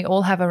threshold and we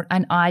all have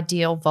an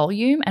ideal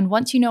volume. And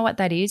once you know what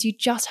that is, you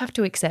just have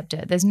to accept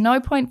it. There's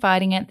no point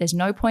fighting it. There's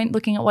no point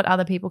looking at what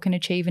other people can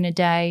achieve in a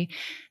day.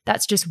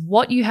 That's just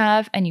what you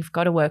have, and you've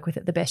got to work with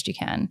it the best you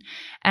can.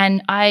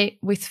 And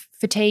with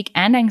fatigue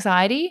and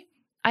anxiety,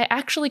 I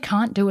actually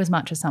can't do as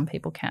much as some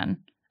people can.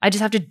 I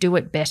just have to do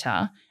it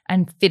better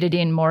and fit it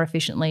in more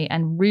efficiently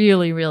and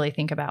really, really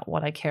think about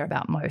what I care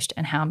about most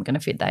and how I'm going to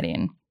fit that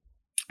in.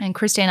 And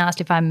Christine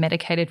asked if I'm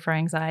medicated for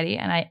anxiety,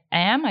 and I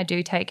am. I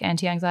do take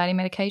anti-anxiety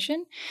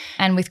medication.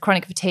 And with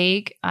chronic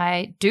fatigue,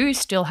 I do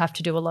still have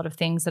to do a lot of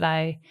things that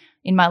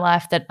in my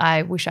life that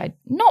I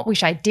not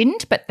wish I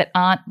didn't, but that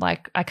aren't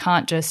like, I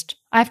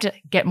have to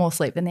get more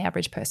sleep than the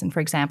average person, for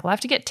example. I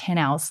have to get 10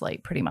 hours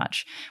sleep pretty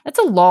much. That's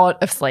a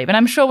lot of sleep. And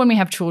I'm sure when we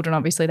have children,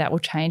 obviously that will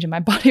change and my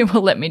body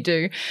will let me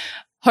do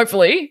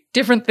hopefully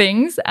different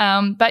things.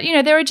 But,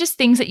 there are just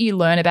things that you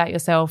learn about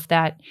yourself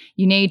that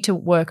you need to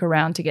work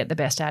around to get the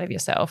best out of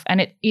yourself. And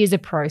it is a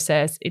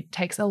process. It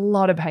takes a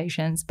lot of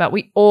patience, but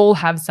we all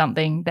have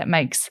something that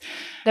means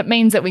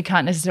that we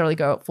can't necessarily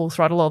go at full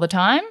throttle all the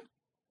time.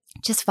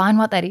 Just find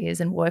what that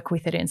is and work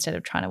with it instead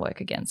of trying to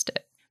work against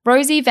it.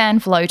 Rosie Van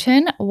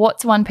Vloten,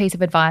 what's one piece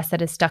of advice that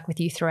has stuck with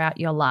you throughout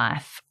your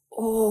life?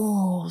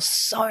 Oh,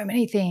 so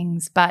many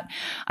things. But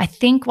I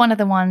think one of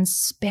the ones,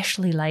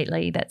 especially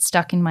lately, that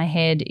stuck in my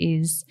head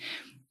is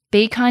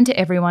be kind to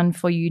everyone,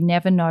 for you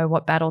never know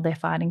what battle they're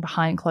fighting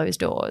behind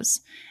closed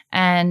doors.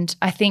 And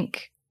I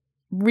think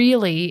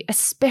really,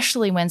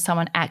 especially when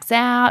someone acts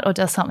out or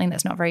does something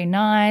that's not very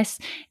nice,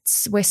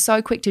 we're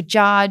so quick to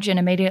judge and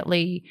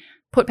immediately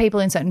put people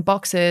in certain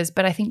boxes,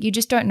 but I think you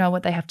just don't know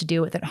what they have to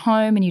deal with at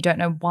home and you don't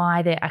know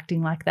why they're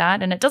acting like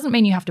that. And it doesn't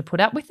mean you have to put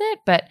up with it,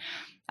 but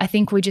I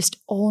think we just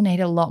all need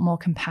a lot more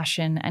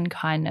compassion and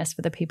kindness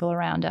for the people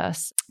around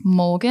us.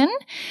 Morgan,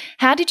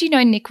 how did you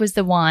know Nick was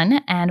the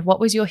one, and what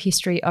was your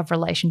history of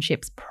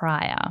relationships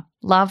prior?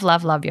 Love,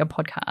 love, love your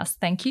podcast.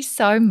 Thank you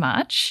so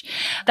much.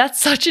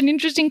 That's such an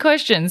interesting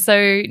question.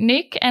 So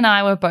Nick and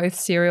I were both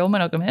serial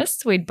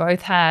monogamists. We'd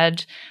both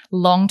had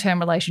long-term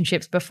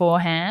relationships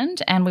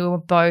beforehand, and we were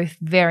both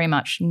very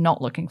much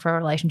not looking for a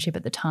relationship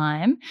at the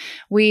time.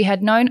 We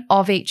had known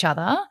of each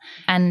other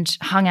and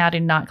hung out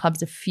in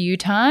nightclubs a few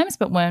times,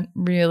 but weren't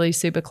really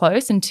super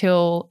close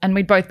and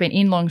we'd both been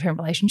in long-term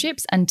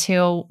relationships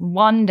until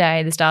one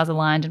day the stars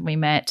aligned and we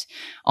met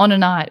on a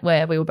night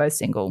where we were both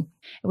single.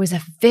 It was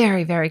a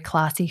very, very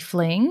classy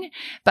fling,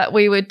 but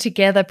we were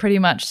together pretty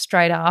much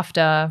straight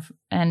after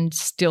and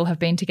still have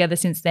been together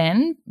since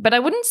then. But I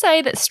wouldn't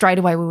say that straight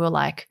away we were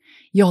like,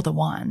 you're the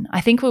one. I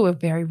think we were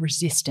very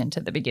resistant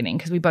at the beginning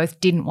because we both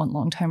didn't want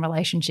long-term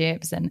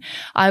relationships, and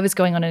I was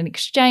going on an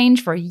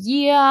exchange for a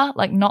year,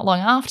 like not long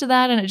after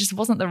that, and it just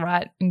wasn't the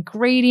right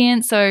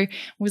ingredient. So it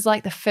was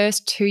like the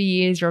first 2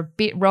 years were a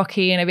bit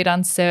rocky and a bit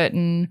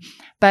uncertain.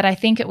 But I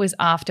think it was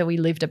after we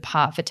lived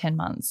apart for 10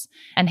 months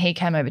and he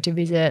came over to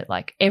visit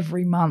like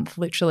every month,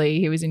 literally.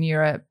 He was in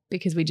Europe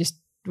because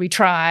we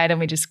tried and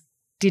we just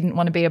didn't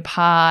want to be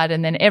apart.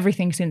 And then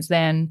everything since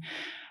then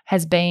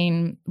has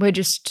been, we're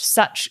just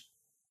such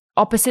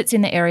opposites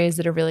in the areas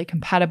that are really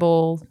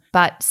compatible,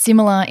 but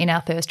similar in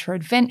our thirst for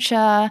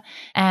adventure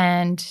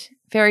and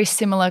very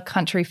similar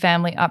country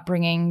family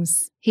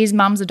upbringings. His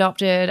mum's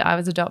adopted, I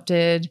was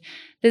adopted.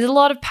 There's a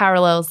lot of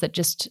parallels that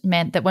just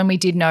meant that when we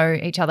did know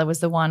each other was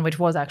the one, which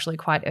was actually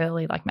quite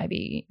early, like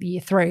maybe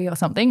year 3 or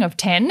something of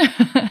 10,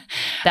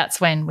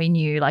 that's when we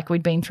knew, like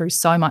we'd been through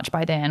so much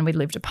by then. We'd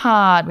lived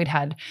apart. We'd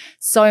had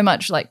so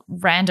much like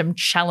random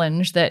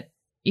challenge that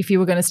if you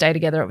were going to stay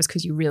together, it was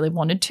because you really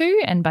wanted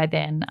to. And by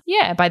then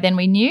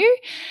we knew.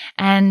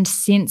 And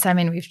since,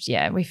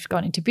 we've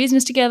gone into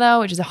business together,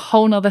 which is a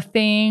whole nother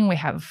thing. We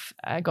have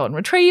a golden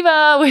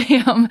retriever.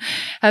 We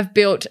have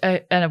built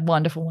a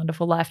wonderful,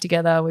 wonderful life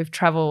together. We've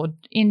traveled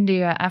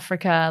India,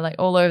 Africa, like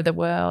all over the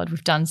world.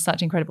 We've done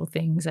such incredible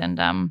things. And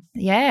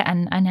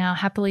and are now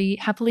happily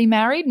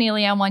married,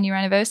 nearly our 1 year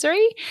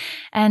anniversary.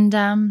 And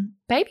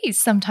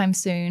babies sometime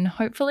soon,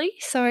 hopefully.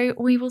 So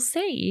we will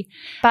see.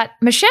 But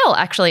Michelle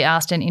actually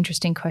asked an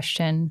interesting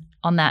question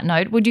on that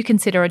note. Would you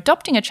consider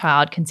adopting a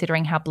child,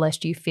 considering how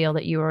blessed you feel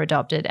that you were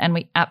adopted? And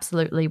we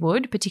absolutely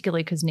would,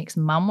 particularly because Nick's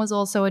mum was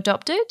also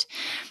adopted.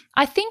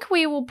 I think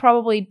we will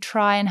probably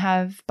try and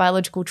have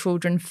biological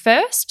children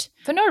first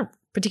for no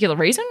particular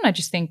reason. I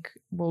just think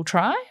we'll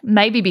try.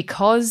 Maybe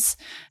because,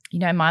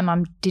 my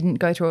mum didn't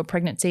go through a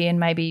pregnancy and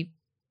maybe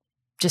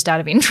just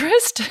out of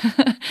interest.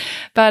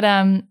 But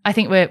I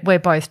think we're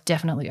both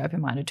definitely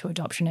open-minded to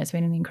adoption. It's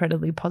been an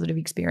incredibly positive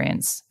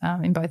experience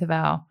in both of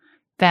our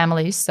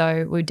families, so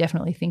we would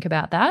definitely think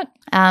about that.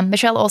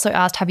 Michelle also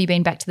asked, have you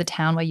been back to the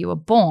town where you were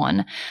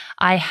born?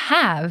 I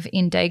have,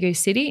 in Daegu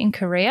City in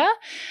Korea.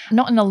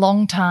 Not in a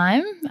long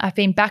time. I've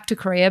been back to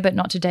Korea, but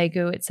not to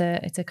Daegu. It's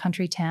a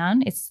country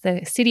town. It's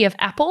the city of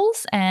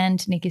apples,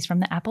 and Nick is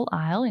from the Apple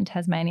Isle in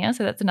Tasmania,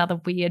 so that's another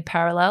weird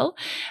parallel.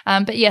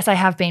 But yes, I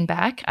have been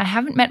back. I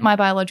haven't met my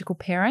biological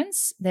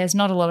parents. There's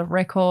not a lot of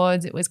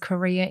records. It was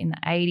Korea in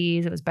the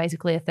 80s. It was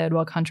basically a third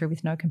world country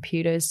with no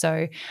computers,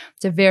 so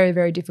it's a very,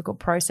 very difficult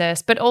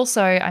process. But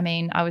also,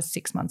 I was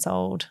 6 months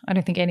old. I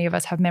don't think any of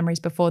us have memories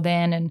before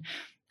then. And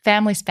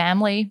family's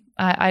family.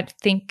 I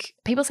think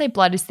people say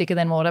blood is thicker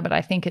than water, but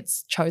I think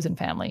it's chosen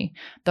family.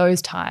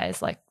 Those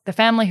ties, like the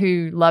family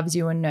who loves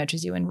you and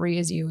nurtures you and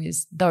rears you,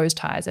 those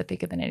ties are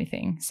thicker than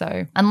anything.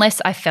 So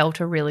unless I felt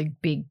a really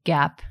big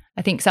gap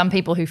I think some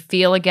people who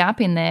feel a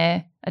gap in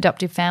their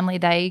adoptive family,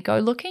 they go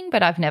looking,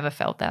 but I've never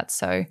felt that.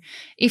 So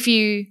if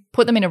you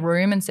put them in a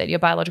room and said your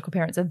biological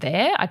parents are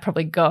there, I'd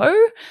probably go,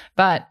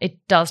 but it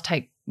does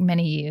take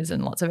many years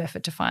and lots of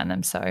effort to find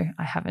them. So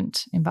I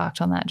haven't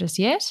embarked on that just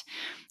yet.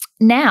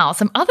 Now,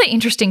 some other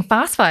interesting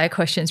fast fire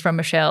questions from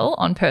Michelle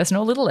on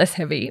personal, a little less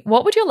heavy.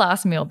 What would your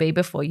last meal be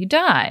before you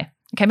die?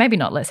 Okay, maybe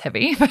not less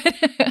heavy, but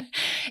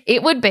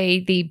it would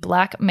be the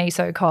black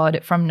miso cod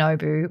from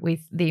Nobu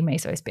with the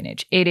miso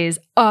spinach. It is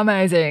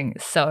amazing,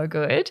 so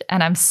good.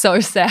 And I'm so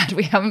sad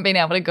we haven't been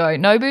able to go.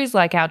 Nobu's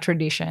like our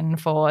tradition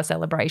for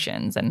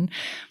celebrations, and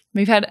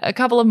we've had a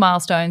couple of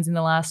milestones in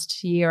the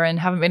last year and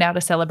haven't been able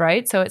to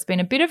celebrate. So it's been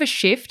a bit of a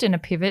shift and a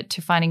pivot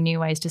to finding new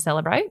ways to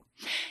celebrate.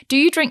 Do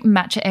you drink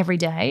matcha every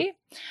day?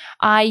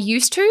 I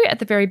used to at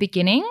the very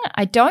beginning.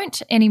 I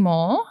don't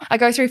anymore. I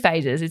go through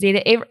phases. It's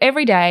either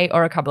every day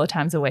or a couple of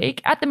times a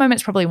week. At the moment,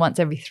 it's probably once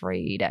every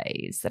 3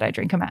 days that I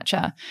drink a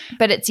matcha.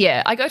 But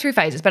I go through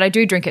phases, but I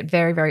do drink it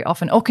very, very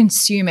often or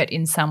consume it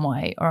in some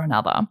way or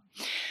another.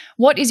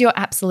 What is your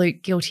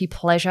absolute guilty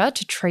pleasure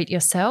to treat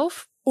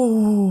yourself?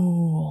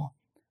 Ooh.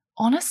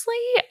 Honestly,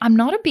 I'm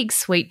not a big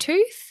sweet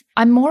tooth.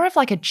 I'm more of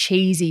like a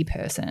cheesy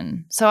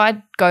person. So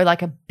I'd go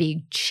like a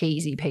big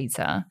cheesy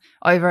pizza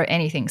over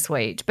anything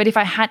sweet. But if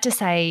I had to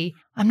say,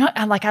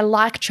 I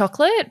like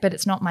chocolate, but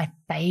it's not my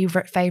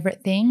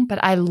favorite thing.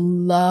 But I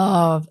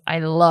love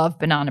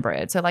banana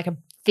bread. So like a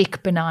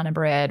thick banana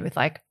bread with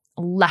like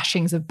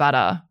lashings of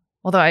butter.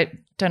 Although I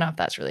don't know if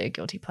that's really a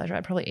guilty pleasure.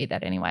 I'd probably eat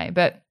that anyway.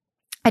 But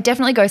I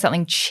definitely go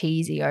something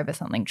cheesy over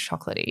something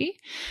chocolatey.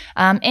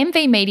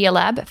 MV Media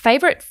Lab,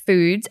 favorite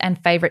foods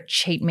and favorite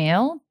cheat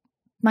meal.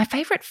 My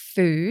favorite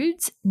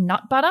foods,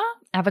 nut butter,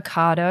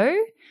 avocado,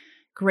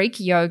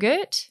 Greek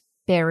yogurt,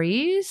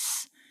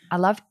 berries. I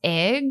love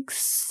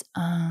eggs.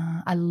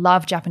 I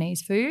love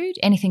Japanese food,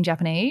 anything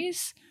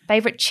Japanese.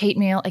 Favorite cheat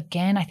meal,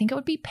 again, I think it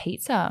would be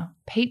pizza.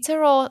 Pizza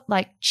or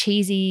like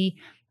cheesy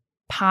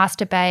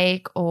pasta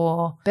bake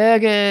or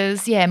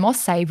burgers. Yeah, more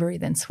savory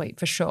than sweet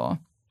for sure.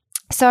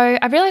 So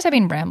I realized I've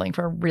been rambling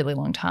for a really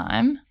long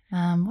time.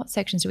 What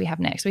sections do we have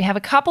next? We have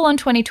a couple on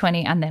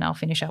 2020 and then I'll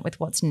finish up with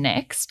what's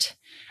next.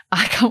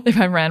 I can't believe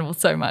I rambled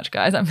so much,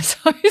 guys. I'm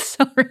so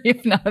sorry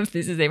if none of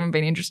this has even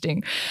been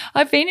interesting.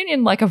 I've been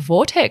in like a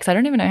vortex. I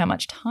don't even know how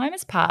much time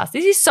has passed.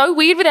 This is so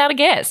weird without a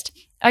guest.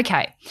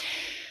 Okay.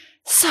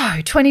 So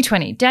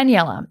 2020,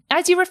 Daniela,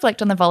 as you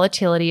reflect on the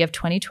volatility of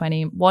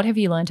 2020, what have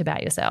you learned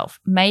about yourself?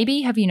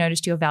 Maybe have you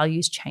noticed your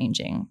values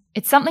changing?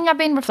 It's something I've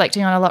been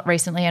reflecting on a lot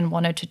recently and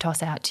wanted to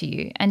toss out to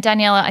you. And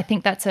Daniela, I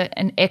think that's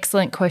an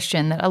excellent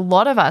question that a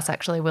lot of us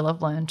actually will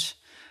have learned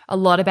a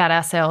lot about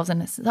ourselves,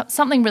 and it's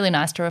something really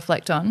nice to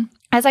reflect on.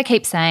 As I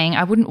keep saying,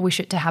 I wouldn't wish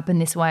it to happen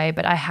this way,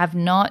 but I have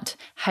not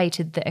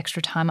hated the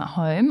extra time at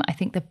home. I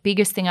think the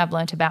biggest thing I've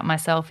learned about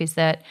myself is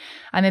that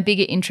I'm a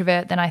bigger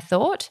introvert than I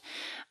thought.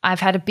 I've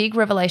had a big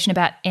revelation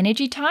about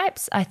energy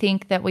types. I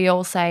think that we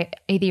all say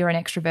either you're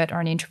an extrovert or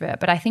an introvert,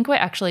 but I think we're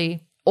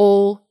actually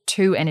all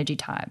two energy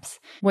types.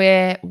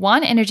 We're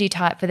one energy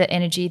type for the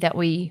energy that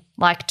we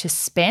like to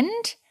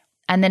spend,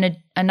 and then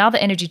another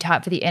energy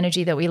type for the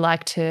energy that we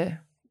like to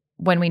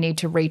when we need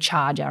to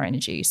recharge our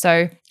energy.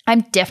 So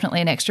I'm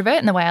definitely an extrovert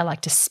in the way I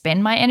like to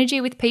spend my energy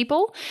with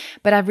people,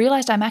 but I've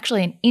realized I'm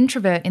actually an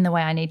introvert in the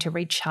way I need to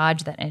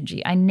recharge that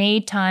energy. I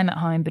need time at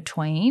home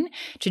between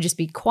to just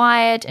be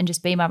quiet and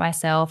just be by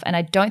myself, and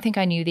I don't think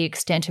I knew the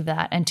extent of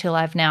that until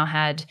I've now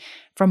had,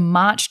 from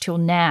March till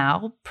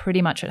now,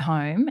 pretty much at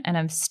home, and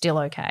I'm still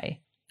okay.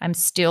 I'm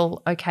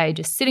still okay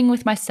just sitting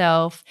with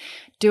myself,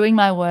 doing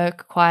my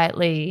work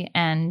quietly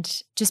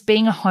and just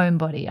being a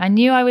homebody. I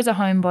knew I was a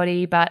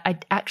homebody, but I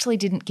actually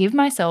didn't give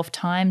myself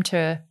time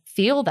to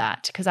feel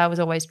that because I was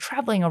always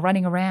traveling or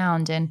running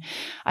around. And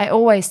I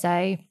always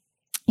say,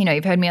 you know,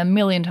 you've heard me a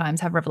million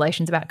times have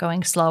revelations about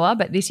going slower,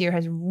 but this year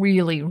has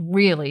really,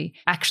 really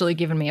actually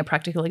given me a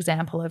practical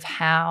example of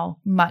how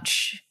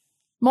much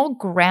more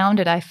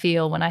grounded I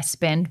feel when I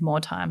spend more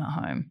time at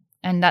home.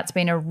 And that's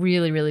been a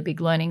really, really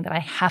big learning that I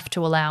have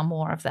to allow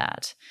more of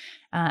that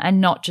and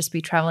not just be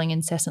traveling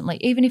incessantly.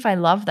 Even if I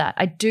love that,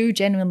 I do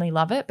genuinely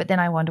love it, but then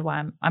I wonder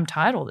why I'm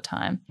tired all the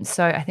time.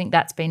 So I think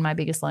that's been my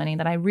biggest learning,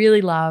 that I really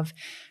love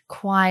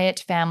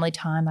quiet family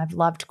time. I've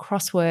loved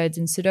crosswords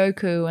and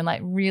Sudoku and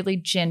like really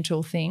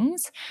gentle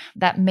things.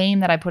 That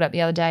meme that I put up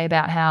the other day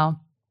about how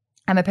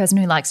I'm a person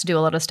who likes to do a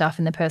lot of stuff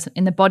in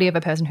the body of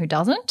a person who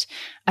doesn't.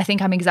 I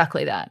think I'm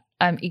exactly that.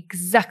 I'm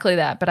exactly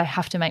that, but I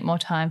have to make more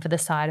time for the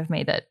side of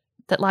me that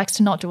likes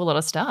to not do a lot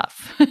of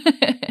stuff.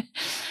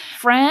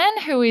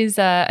 Fran, who is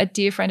a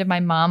dear friend of my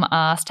mum,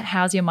 asked,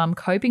 how's your mum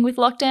coping with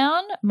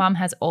lockdown? Mum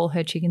has all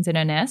her chickens in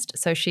her nest,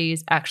 so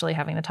she's actually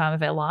having the time of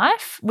her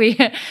life. We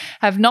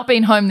have not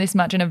been home this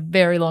much in a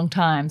very long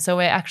time, so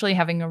we're actually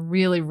having a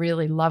really,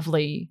 really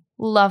lovely,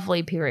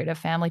 lovely period of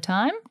family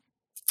time.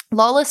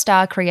 Lola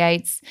Star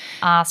Creates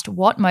asked,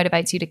 what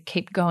motivates you to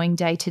keep going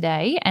day to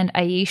day? And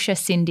Aisha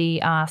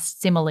Cindy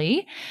asked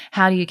similarly,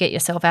 how do you get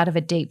yourself out of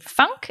a deep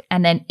funk?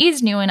 And then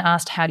Is Newen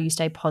asked, how do you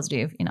stay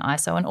positive in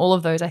ISO? And all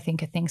of those, I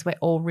think, are things we're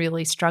all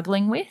really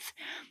struggling with.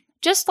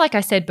 just like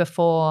I said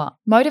before,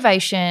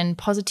 motivation,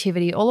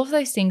 positivity, all of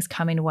those things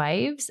come in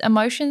waves.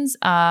 Emotions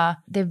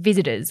they're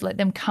visitors. Let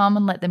them come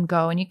and let them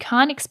go. And you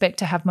can't expect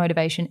to have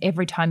motivation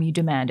every time you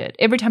demand it.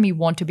 Every time you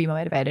want to be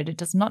motivated,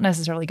 it is not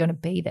necessarily going to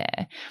be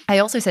there. I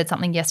also said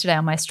something yesterday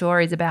on my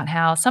stories about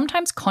how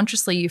sometimes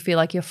consciously you feel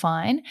like you're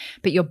fine,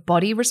 but your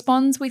body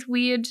responds with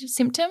weird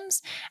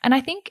symptoms. And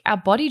I think our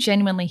body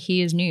genuinely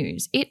hears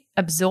news. It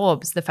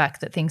absorbs the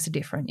fact that things are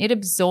different. It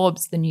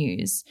absorbs the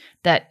news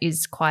that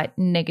is quite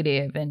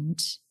negative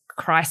and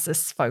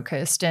crisis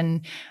focused.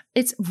 And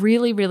it's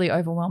really, really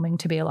overwhelming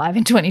to be alive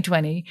in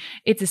 2020.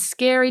 It's a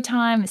scary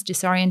time. It's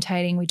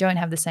disorientating. We don't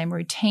have the same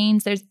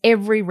routines. There's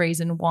every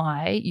reason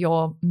why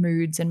your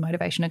moods and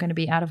motivation are going to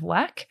be out of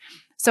whack.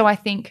 So I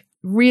think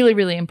really,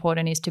 really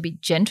important is to be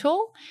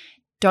gentle.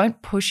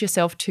 Don't push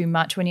yourself too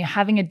much when you're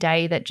having a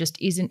day that just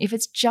isn't, if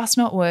it's just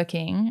not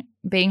working,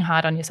 being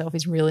hard on yourself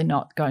is really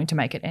not going to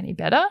make it any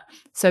better.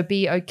 So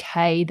be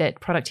okay that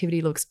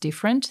productivity looks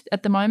different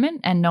at the moment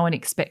and no one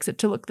expects it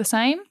to look the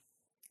same.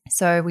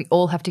 So we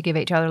all have to give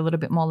each other a little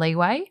bit more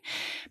leeway,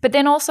 but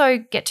then also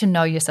get to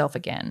know yourself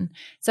again.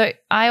 So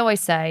I always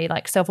say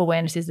like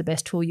self-awareness is the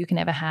best tool you can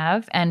ever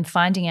have, and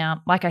finding out,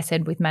 like I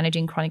said, with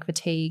managing chronic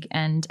fatigue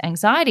and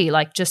anxiety,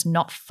 like just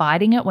not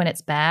fighting it when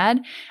it's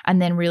bad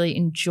and then really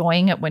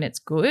enjoying it when it's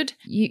good.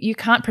 You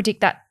can't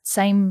predict that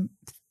same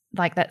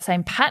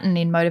pattern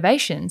in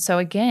motivation. So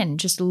again,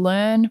 just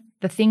learn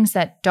the things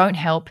that don't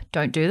help,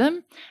 don't do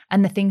them.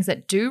 And the things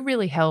that do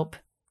really help,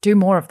 do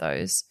more of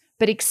those.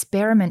 But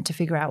experiment to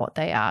figure out what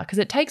they are, because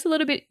it takes a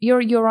little bit,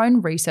 your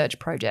own research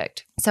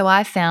project. So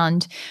I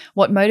found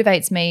what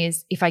motivates me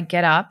is if I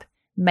get up,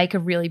 make a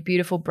really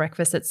beautiful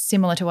breakfast that's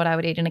similar to what I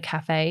would eat in a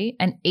cafe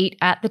and eat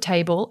at the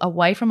table,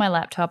 away from my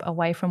laptop,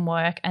 away from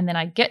work, and then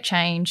I get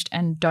changed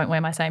and don't wear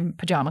my same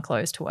pajama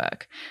clothes to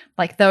work.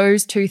 Like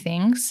those two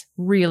things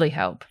really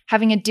help.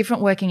 Having a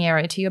different working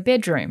area to your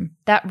bedroom,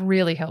 that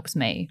really helps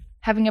me.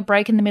 Having a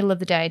break in the middle of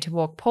the day to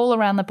walk Paul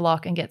around the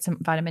block and get some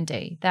vitamin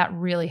D. That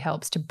really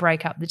helps to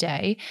break up the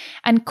day.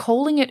 And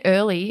calling it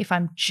early if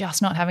I'm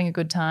just not having a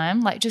good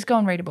time, like just go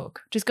and read a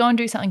book. Just go and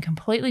do something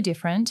completely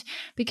different,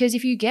 because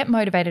if you get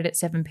motivated at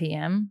 7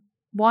 p.m.,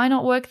 why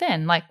not work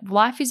then? Like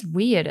life is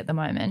weird at the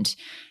moment.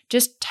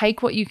 Just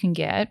take what you can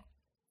get.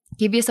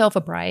 Give yourself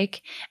a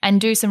break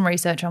and do some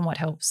research on what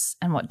helps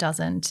and what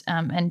doesn't,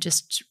 and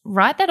just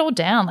write that all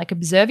down. Like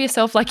observe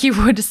yourself like you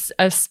would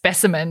a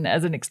specimen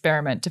as an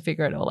experiment to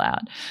figure it all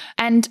out.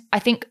 And I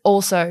think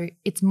also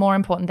it's more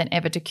important than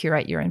ever to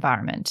curate your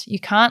environment. You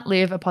can't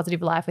live a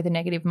positive life with a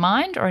negative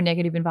mind or a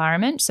negative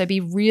environment, so be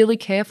really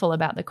careful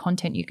about the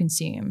content you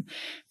consume.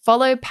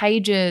 Follow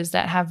pages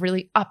that have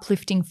really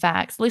uplifting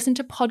facts. Listen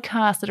to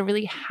podcasts that are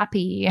really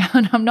happy.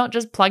 And I'm not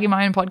just plugging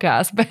my own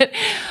podcast, but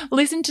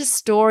listen to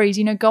stories.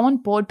 Go on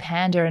Board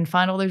Panda and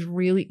find all those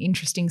really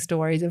interesting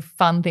stories of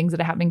fun things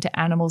that are happening to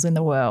animals in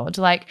the world.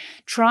 Like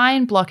try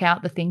and block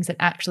out the things that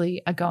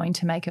actually are going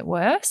to make it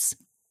worse.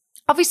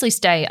 Obviously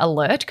stay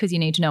alert because you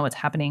need to know what's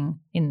happening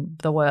in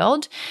the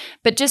world,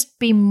 but just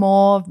be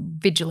more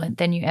vigilant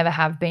than you ever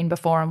have been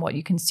before on what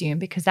you consume,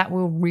 because that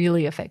will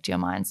really affect your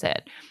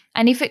mindset.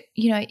 And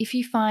if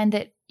you find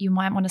that you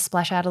might want to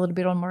splash out a little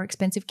bit on more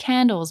expensive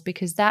candles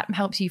because that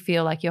helps you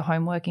feel like your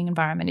home working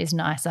environment is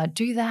nicer,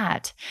 do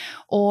that.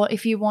 Or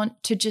if you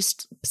want to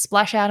just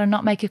splash out and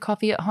not make your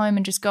coffee at home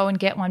and just go and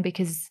get one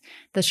because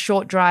the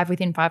short drive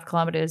within 5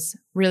 kilometers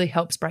really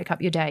helps break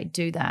up your day,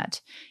 do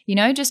that.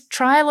 Just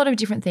try a lot of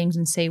different things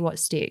and see what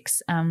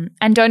sticks.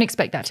 And don't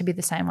expect that to be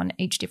the same on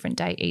each different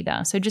day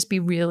either. So just be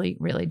really,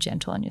 really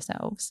gentle on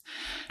yourselves.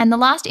 And the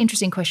last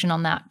interesting question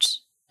on that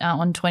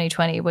on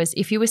 2020 was,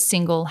 if you were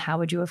single, how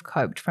would you have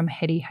coped, from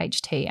Hetty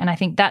HT? And I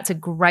think that's a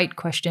great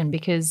question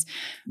because,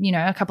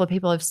 a couple of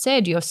people have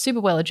said you're super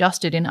well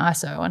adjusted in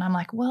ISO. And I'm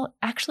like, well,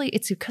 actually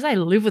it's because I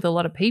live with a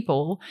lot of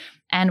people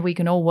and we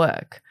can all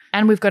work.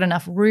 And we've got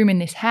enough room in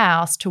this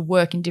house to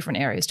work in different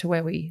areas to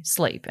where we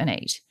sleep and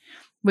eat,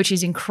 which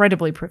is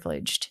incredibly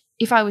privileged.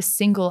 If I was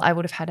single, I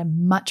would have had a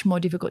much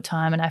more difficult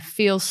time. And I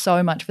feel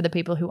so much for the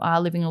people who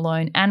are living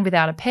alone and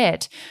without a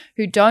pet,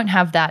 who don't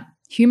have that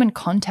human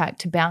contact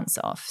to bounce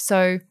off.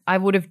 So I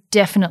would have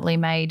definitely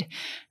made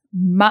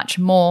much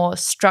more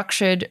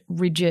structured,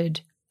 rigid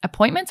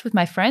appointments with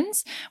my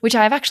friends, which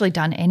I've actually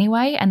done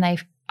anyway, and they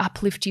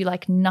uplift you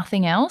like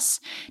nothing else,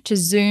 to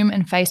Zoom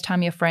and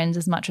FaceTime your friends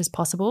as much as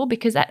possible,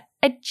 because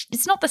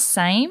it's not the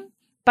same.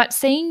 But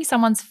seeing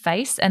someone's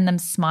face and them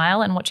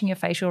smile and watching your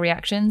facial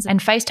reactions and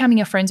FaceTiming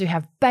your friends who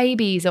have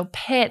babies or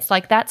pets,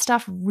 like that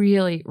stuff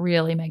really,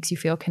 really makes you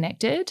feel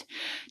connected.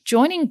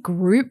 Joining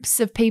groups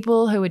of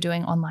people who are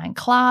doing online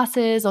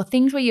classes or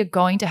things where you're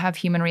going to have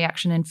human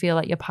reaction and feel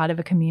like you're part of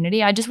a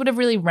community, I just would have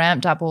really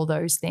ramped up all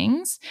those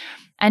things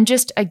and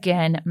just,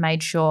 again,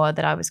 made sure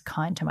that I was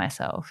kind to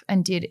myself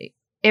and did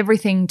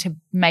everything to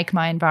make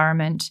my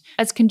environment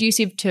as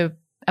conducive to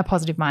a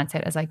positive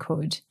mindset as I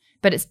could.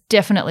 but it's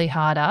definitely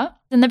harder.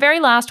 And the very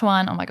last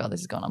one, oh my God,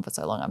 this has gone on for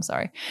so long, I'm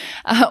sorry.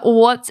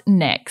 What's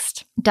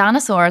next?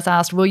 Dinosaurus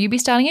asked, will you be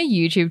starting a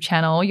YouTube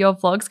channel? Your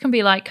vlogs can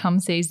be like, come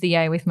seize the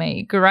yay with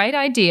me. Great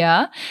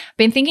idea.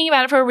 Been thinking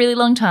about it for a really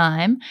long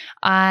time.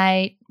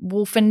 I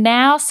will for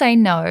now say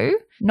no,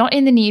 not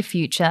in the near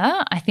future.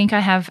 I think I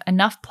have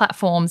enough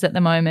platforms at the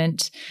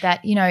moment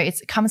that,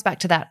 it comes back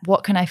to that,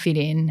 what can I fit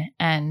in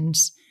and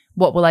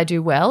what will I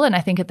do well? And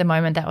I think at the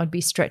moment that would be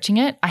stretching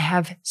it. I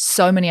have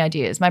so many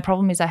ideas. My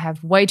problem is I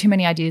have way too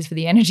many ideas for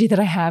the energy that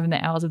I have and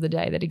the hours of the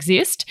day that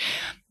exist.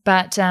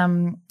 But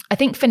I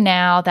think for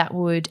now that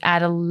would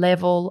add a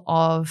level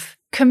of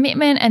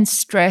commitment and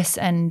stress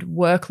and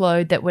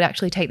workload that would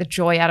actually take the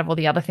joy out of all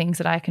the other things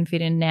that I can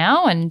fit in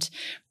now. And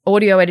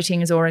audio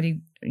editing is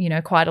already,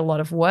 quite a lot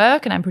of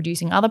work, and I'm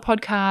producing other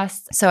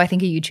podcasts. So I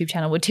think a YouTube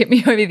channel would tip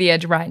me over the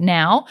edge right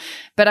now,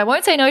 but I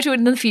won't say no to it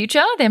in the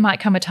future. There might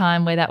come a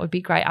time where that would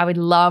be great. I would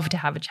love to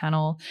have a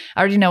channel. I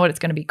already know what it's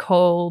going to be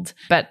called,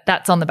 but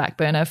that's on the back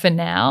burner for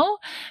now.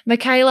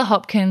 Michaela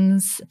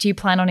Hopkins, do you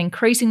plan on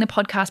increasing the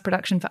podcast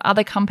production for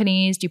other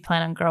companies? Do you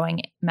plan on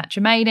growing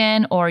Matcha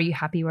Maiden, or are you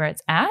happy where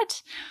it's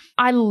at?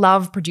 I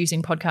love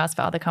producing podcasts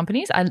for other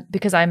companies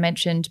because I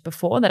mentioned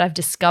before that I've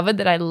discovered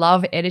that I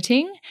love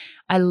editing.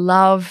 I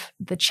love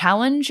the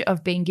challenge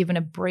of being given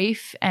a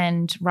brief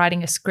and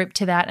writing a script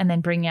to that and then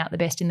bringing out the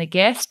best in the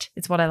guest.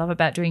 It's what I love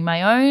about doing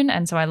my own,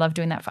 and so I love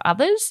doing that for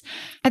others.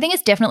 I think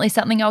it's definitely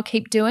something I'll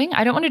keep doing.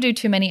 I don't want to do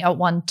too many at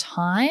one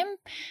time,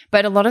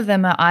 but a lot of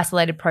them are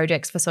isolated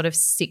projects for sort of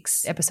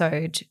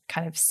 6-episode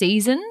kind of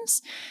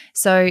seasons.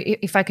 So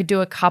if I could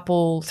do a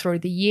couple through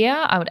the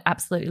year, I would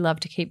absolutely love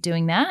to keep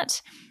doing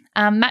that.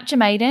 Matcha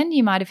Maiden,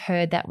 you might have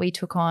heard that we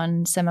took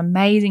on some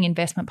amazing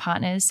investment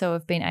partners, so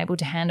we've been able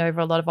to hand over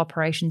a lot of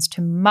operations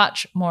to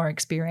much more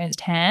experienced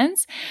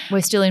hands.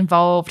 We're still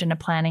involved and are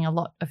planning a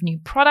lot of new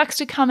products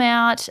to come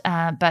out,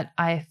 but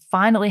I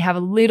finally have a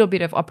little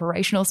bit of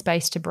operational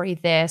space to breathe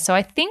there. So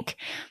I think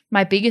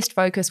my biggest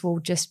focus will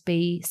just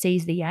be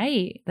Seize the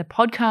Yay, the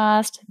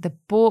podcast, the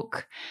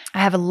book. I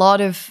have a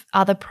lot of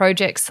other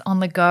projects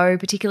on the go,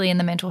 particularly in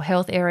the mental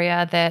health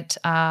area, that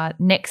are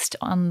next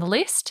on the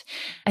list.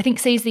 I think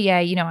Seize the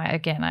Yay,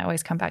 I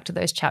always come back to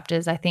those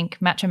chapters. I think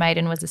Matcha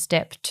Maiden was a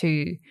step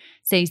to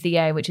Seize the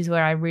Yay, which is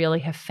where I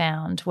really have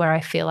found where I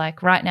feel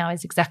like right now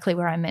is exactly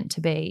where I'm meant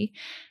to be.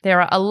 There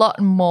are a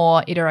lot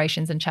more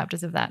iterations and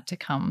chapters of that to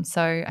come.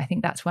 So I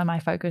think that's where my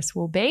focus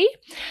will be.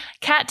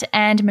 Kat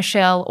and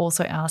Michelle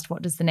also asked,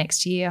 what does the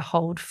next year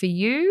hold for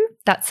you?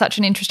 That's such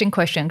an interesting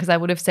question because I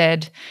would have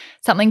said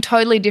something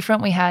totally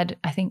different. We had,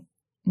 I think,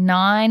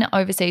 9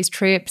 overseas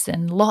trips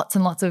and lots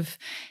of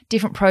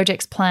different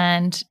projects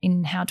planned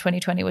in how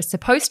 2020 was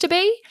supposed to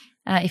be.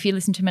 If you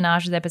listen to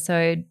Minaj's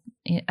episode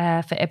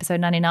for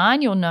episode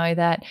 99, you'll know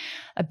that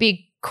a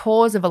big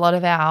cause of a lot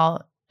of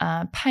our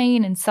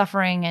pain and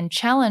suffering and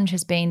challenge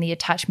has been the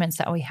attachments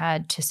that we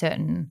had to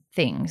certain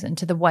things and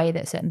to the way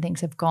that certain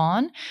things have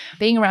gone.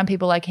 Being around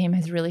people like him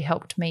has really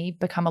helped me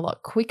become a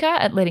lot quicker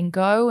at letting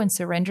go and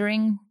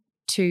surrendering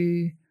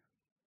to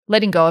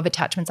letting go of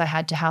attachments I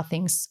had to how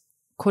things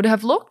could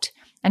have looked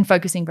and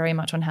focusing very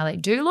much on how they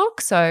do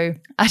look. So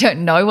I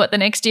don't know what the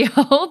next year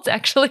holds,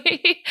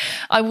 actually.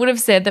 I would have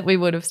said that we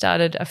would have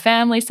started a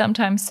family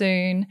sometime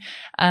soon.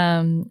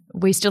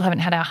 We still haven't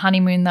had our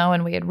honeymoon, though,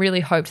 and we had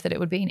really hoped that it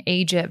would be in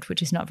Egypt,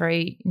 which is not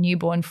very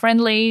newborn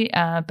friendly.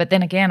 But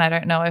then again, I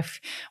don't know if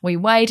we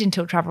wait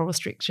until travel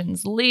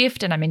restrictions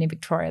lift. And I mean, in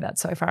Victoria,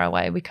 that's so far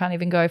away. We can't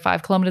even go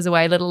 5 kilometres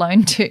away, let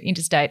alone to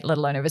interstate, let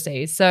alone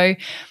overseas. So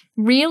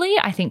really,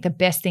 I think the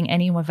best thing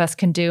any of us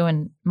can do,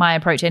 and my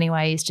approach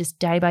anyway, is just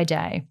day by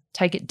day.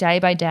 Take it day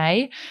by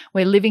day.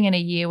 We're living in a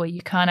year where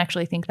you can't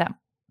actually think that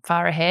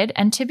far ahead.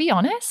 And to be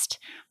honest,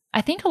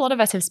 I think a lot of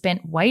us have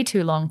spent way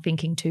too long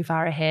thinking too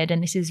far ahead.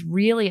 And this is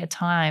really a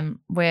time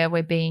where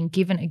we're being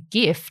given a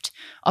gift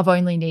of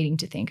only needing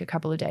to think a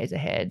couple of days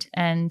ahead.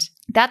 And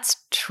that's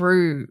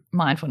true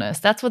mindfulness.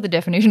 That's what the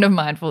definition of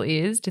mindful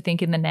is, to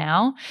think in the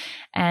now.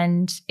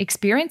 And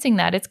experiencing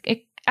that,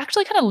 it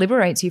actually kind of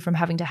liberates you from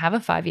having to have a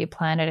 5-year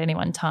plan at any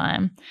one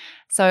time.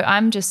 So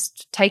I'm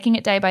just taking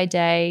it day by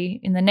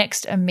day. In the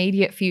next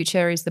immediate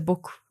future is the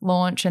book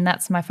launch, and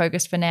that's my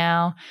focus for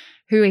now.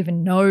 Who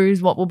even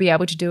knows what we'll be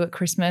able to do at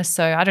Christmas?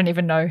 So I don't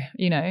even know,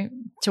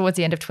 towards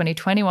the end of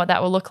 2020 what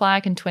that will look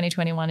like, and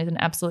 2021 is an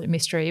absolute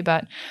mystery.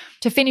 But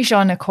to finish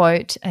on a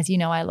quote, as you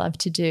know I love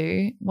to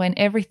do, when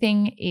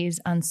everything is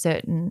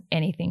uncertain,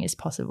 anything is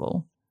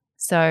possible.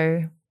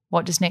 So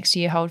what does next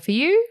year hold for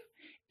you?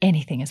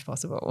 Anything is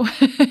possible.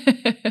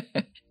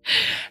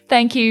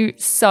 Thank you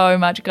so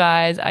much,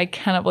 guys. I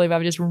cannot believe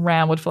I've just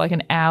rambled for like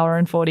an hour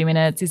and 40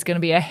 minutes. It's going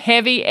to be a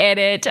heavy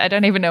edit. I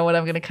don't even know what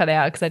I'm going to cut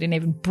out because I didn't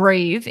even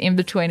breathe in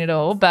between it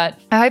all. But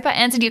I hope I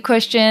answered your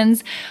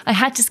questions. I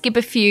had to skip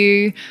a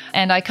few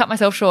and I cut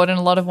myself short on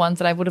a lot of ones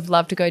that I would have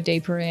loved to go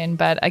deeper in.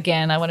 But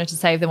again, I wanted to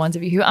save the ones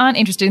of you who aren't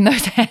interested in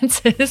those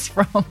answers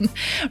from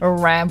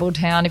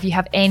Rambletown. If you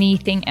have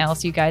anything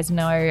else, you guys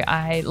know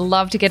I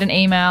love to get an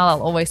email.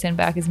 I'll always send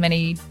back as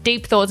many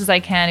deep thoughts as I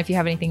can if you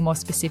have anything more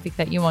specific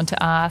that you want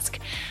to ask. ask.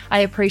 I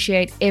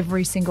appreciate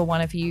every single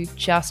one of you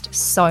just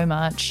so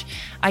much.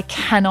 I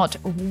cannot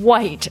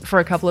wait for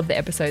a couple of the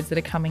episodes that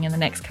are coming in the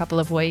next couple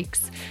of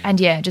weeks. And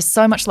yeah, just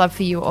so much love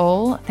for you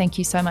all. Thank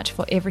you so much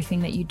for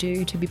everything that you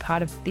do to be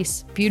part of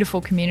this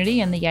beautiful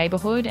community and the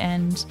Yayborhood.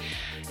 And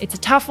it's a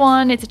tough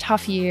one. It's a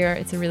tough year.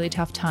 It's a really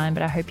tough time,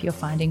 but I hope you're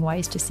finding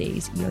ways to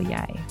seize your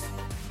yay.